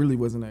wine really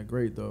wasn't that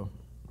great though.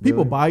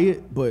 People buy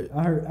it, but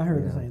I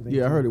heard the same thing.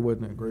 yeah, I heard it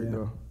wasn't that great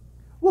though.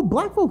 Well,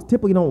 black folks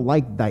typically don't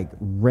like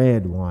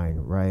red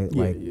wine, right?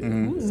 Yeah, like,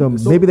 yeah. so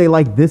maybe they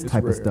like this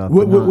type rare. of stuff. Wh-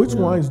 but wh- not- which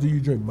wines do you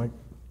drink, Mike?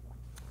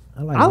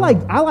 I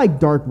like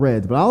dark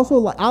reds, but I also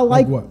like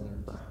Like what?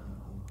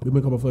 Give me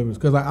a couple flavors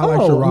because I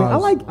like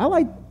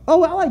Shiraz. I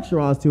like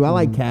Shiraz too. I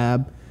like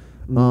Cab.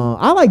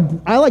 I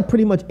like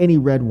pretty much any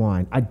red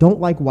wine. I don't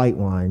like white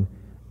wine,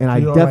 and I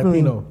You don't like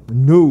definitely Pinot?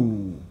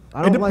 no.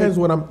 I It don't depends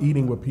like, what I'm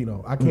eating with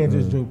Pinot. I can't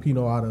just drink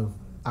Pinot out of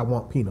I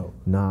want Pinot.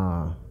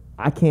 Nah,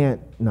 I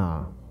can't.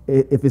 Nah,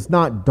 if it's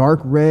not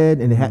dark red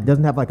and it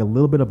doesn't have like a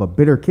little bit of a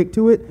bitter kick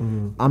to it,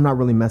 I'm not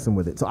really messing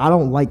with it. So I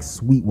don't like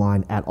sweet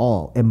wine at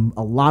all, and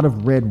a lot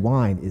of red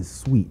wine is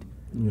sweet.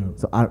 Yeah.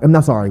 So I'm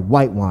not sorry,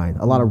 white wine.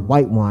 A lot of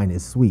white wine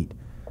is sweet.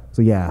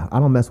 So yeah, I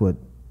don't mess with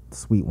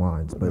sweet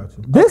wines. But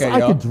Gotcha. this Okay, I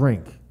y'all. could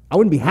drink. I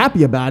wouldn't be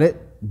happy about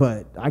it,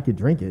 but I could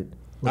drink it.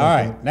 All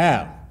right,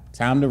 now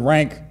time to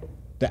rank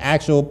the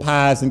actual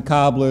pies and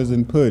cobblers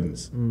and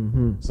puddings.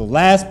 So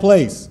last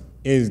place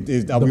is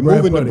are we bread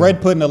moving the pudding.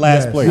 bread pudding to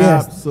last Yes. place?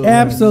 Yes,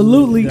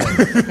 absolutely.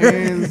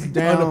 Hands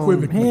down.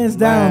 Unequivocally. Hands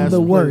down, last the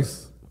place.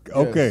 worst.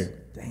 Okay.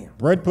 Damn.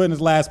 Bread pudding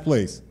is last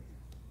place.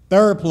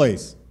 Third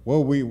place.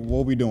 What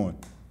we doing?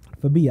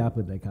 For me, I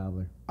put that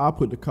cobbler. I'll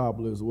put the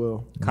cobbler as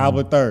well.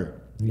 Cobbler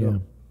third. Yeah.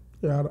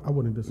 Yeah, I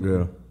wouldn't disagree.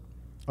 Yeah.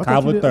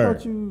 Cobbler I third.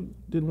 thought you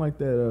didn't like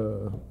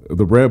that.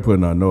 The bread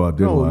pudding, I know I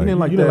didn't No, like. you didn't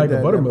like You that, didn't like the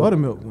that buttermilk.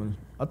 buttermilk one.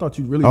 I thought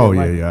you really. Oh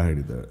didn't yeah, like yeah, I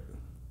hated that.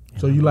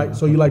 So you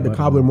like the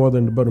cobbler more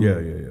than the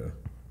buttermilk. Yeah.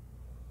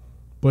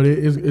 But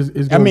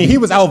it's I mean, he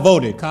was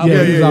outvoted. Cobbler.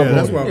 Yeah, he's outvoted.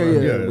 That's why.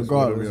 Yeah, that's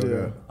regardless, what-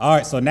 yeah. All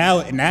right, so now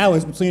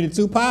it's between the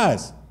two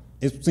pies.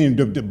 It's between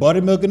the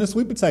buttermilk and the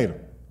sweet potato.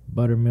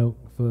 Buttermilk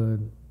for.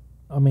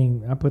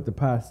 I put the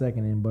pie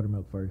second and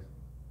buttermilk first.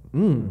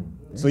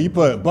 So you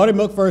put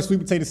buttermilk first, sweet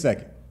potato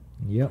second.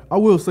 Yep. I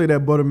will say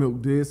that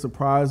buttermilk did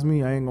surprise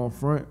me. I ain't gonna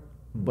front,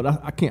 but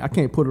I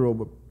can't put it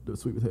over the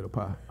sweet potato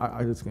pie.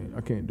 I just can't.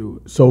 I can't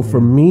do it. So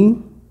for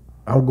me,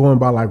 I'm going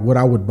by like what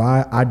I would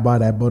buy. I'd buy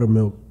that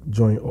buttermilk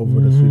joint over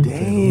the sweet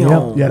potato.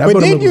 Damn. Yeah, that But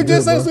buttermilk didn't you was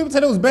just good, say bro. sweet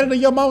potato was better than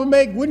your mama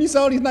make? Wouldn't you say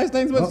all these nice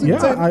things about sweet Yeah,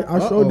 potato?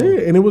 I sure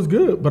did, and it was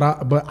good. But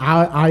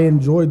I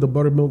enjoyed the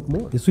buttermilk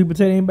more. The sweet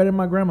potato ain't better than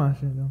my grandma's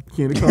shit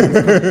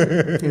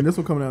though. Ken, this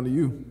one coming down to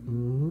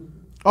you.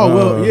 Oh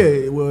well,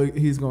 yeah. Well,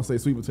 he's gonna say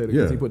sweet potato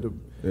because Yeah. he put the.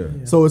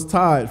 Yeah. So it's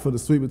tied for the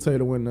sweet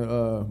potato and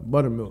the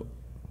buttermilk.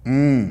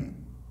 Damn.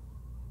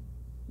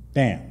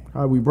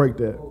 How do we break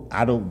that?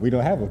 We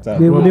don't have a tie.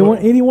 They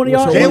want any one of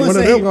y'all? so Jalen one of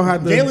said, them gonna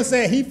have to- Jalen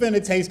said he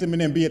finna taste them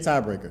and then be a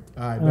tiebreaker.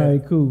 All right, All man.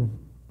 right, cool.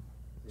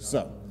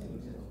 So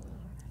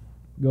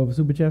Go over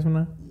super chats from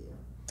now.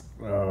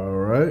 All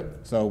right.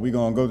 So we're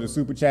gonna go to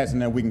super chats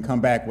and then we can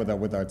come back with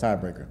our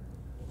tiebreaker.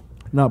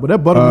 Nah, but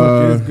that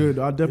buttermilk is good.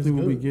 I definitely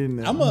will be getting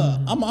that. I'm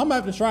gonna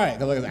have to try it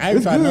because I ain't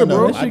It's tried good, none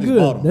bro. of That them. I shit just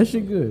bought good. them. That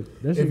shit good.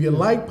 That shit If you good.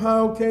 like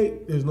pound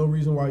cake, there's no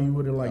reason why you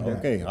wouldn't like that.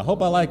 Okay, I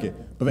hope I like it.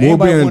 But for Won't be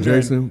anybody in,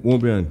 wondering, Jason.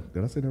 Won't be in.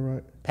 Did I say that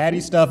right?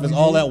 Patty stuff is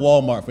all at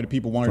Walmart for the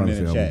people wondering Trying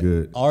to in the say I'm chat.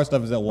 good. All our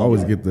stuff is at I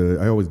always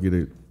Walmart. get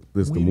it.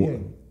 This the more.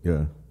 Median.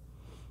 Yeah.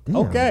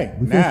 Okay,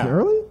 We finished now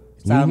early?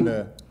 it's time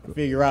to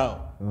figure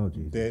out Oh,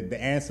 geez.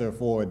 the answer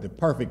for the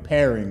perfect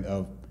pairing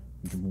of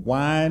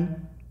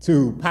wine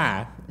to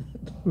pie.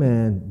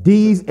 Man,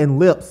 D's and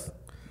lips.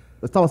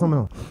 Let's talk about something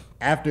else.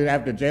 After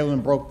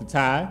Jalen broke the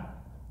tie,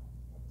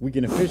 we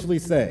can officially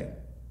say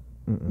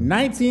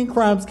 19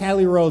 Crumbs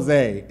Cali Rose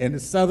and the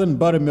Southern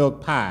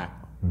Buttermilk Pie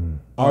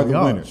are the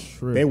winners.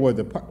 They were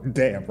the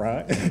damn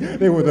right.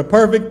 They were the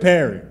perfect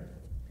pairing.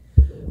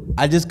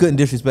 I just couldn't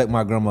disrespect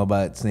my grandma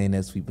by saying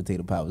that sweet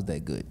potato pie was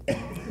that good.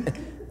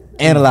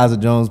 And Eliza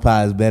Jones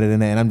pie is better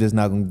than that, and I'm just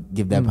not gonna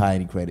give that pie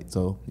any credit.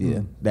 So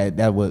yeah,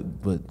 that what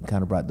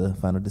kind of brought the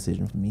final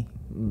decision for me.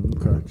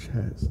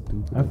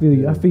 I feel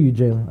you. I feel you,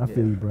 Jalen. I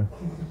feel you, bro.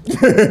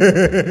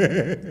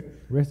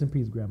 Rest in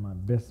peace, Grandma.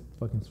 Best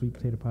fucking sweet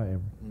potato pie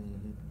ever.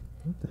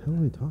 What the hell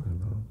are we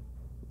talking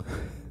about?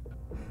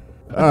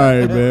 All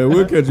right, man.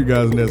 We'll catch you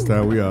guys next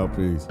time. We out.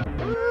 Peace.